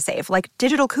ways to save, like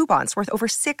digital coupons worth over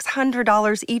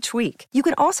 $600 each week. You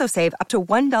can also save up to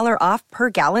 $1 off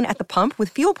per gallon at the pump with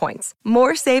fuel points.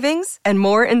 More savings and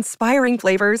more inspiring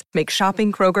flavors make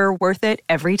shopping Kroger worth it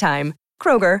every time.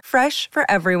 Kroger, fresh for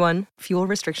everyone. Fuel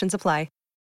restrictions apply.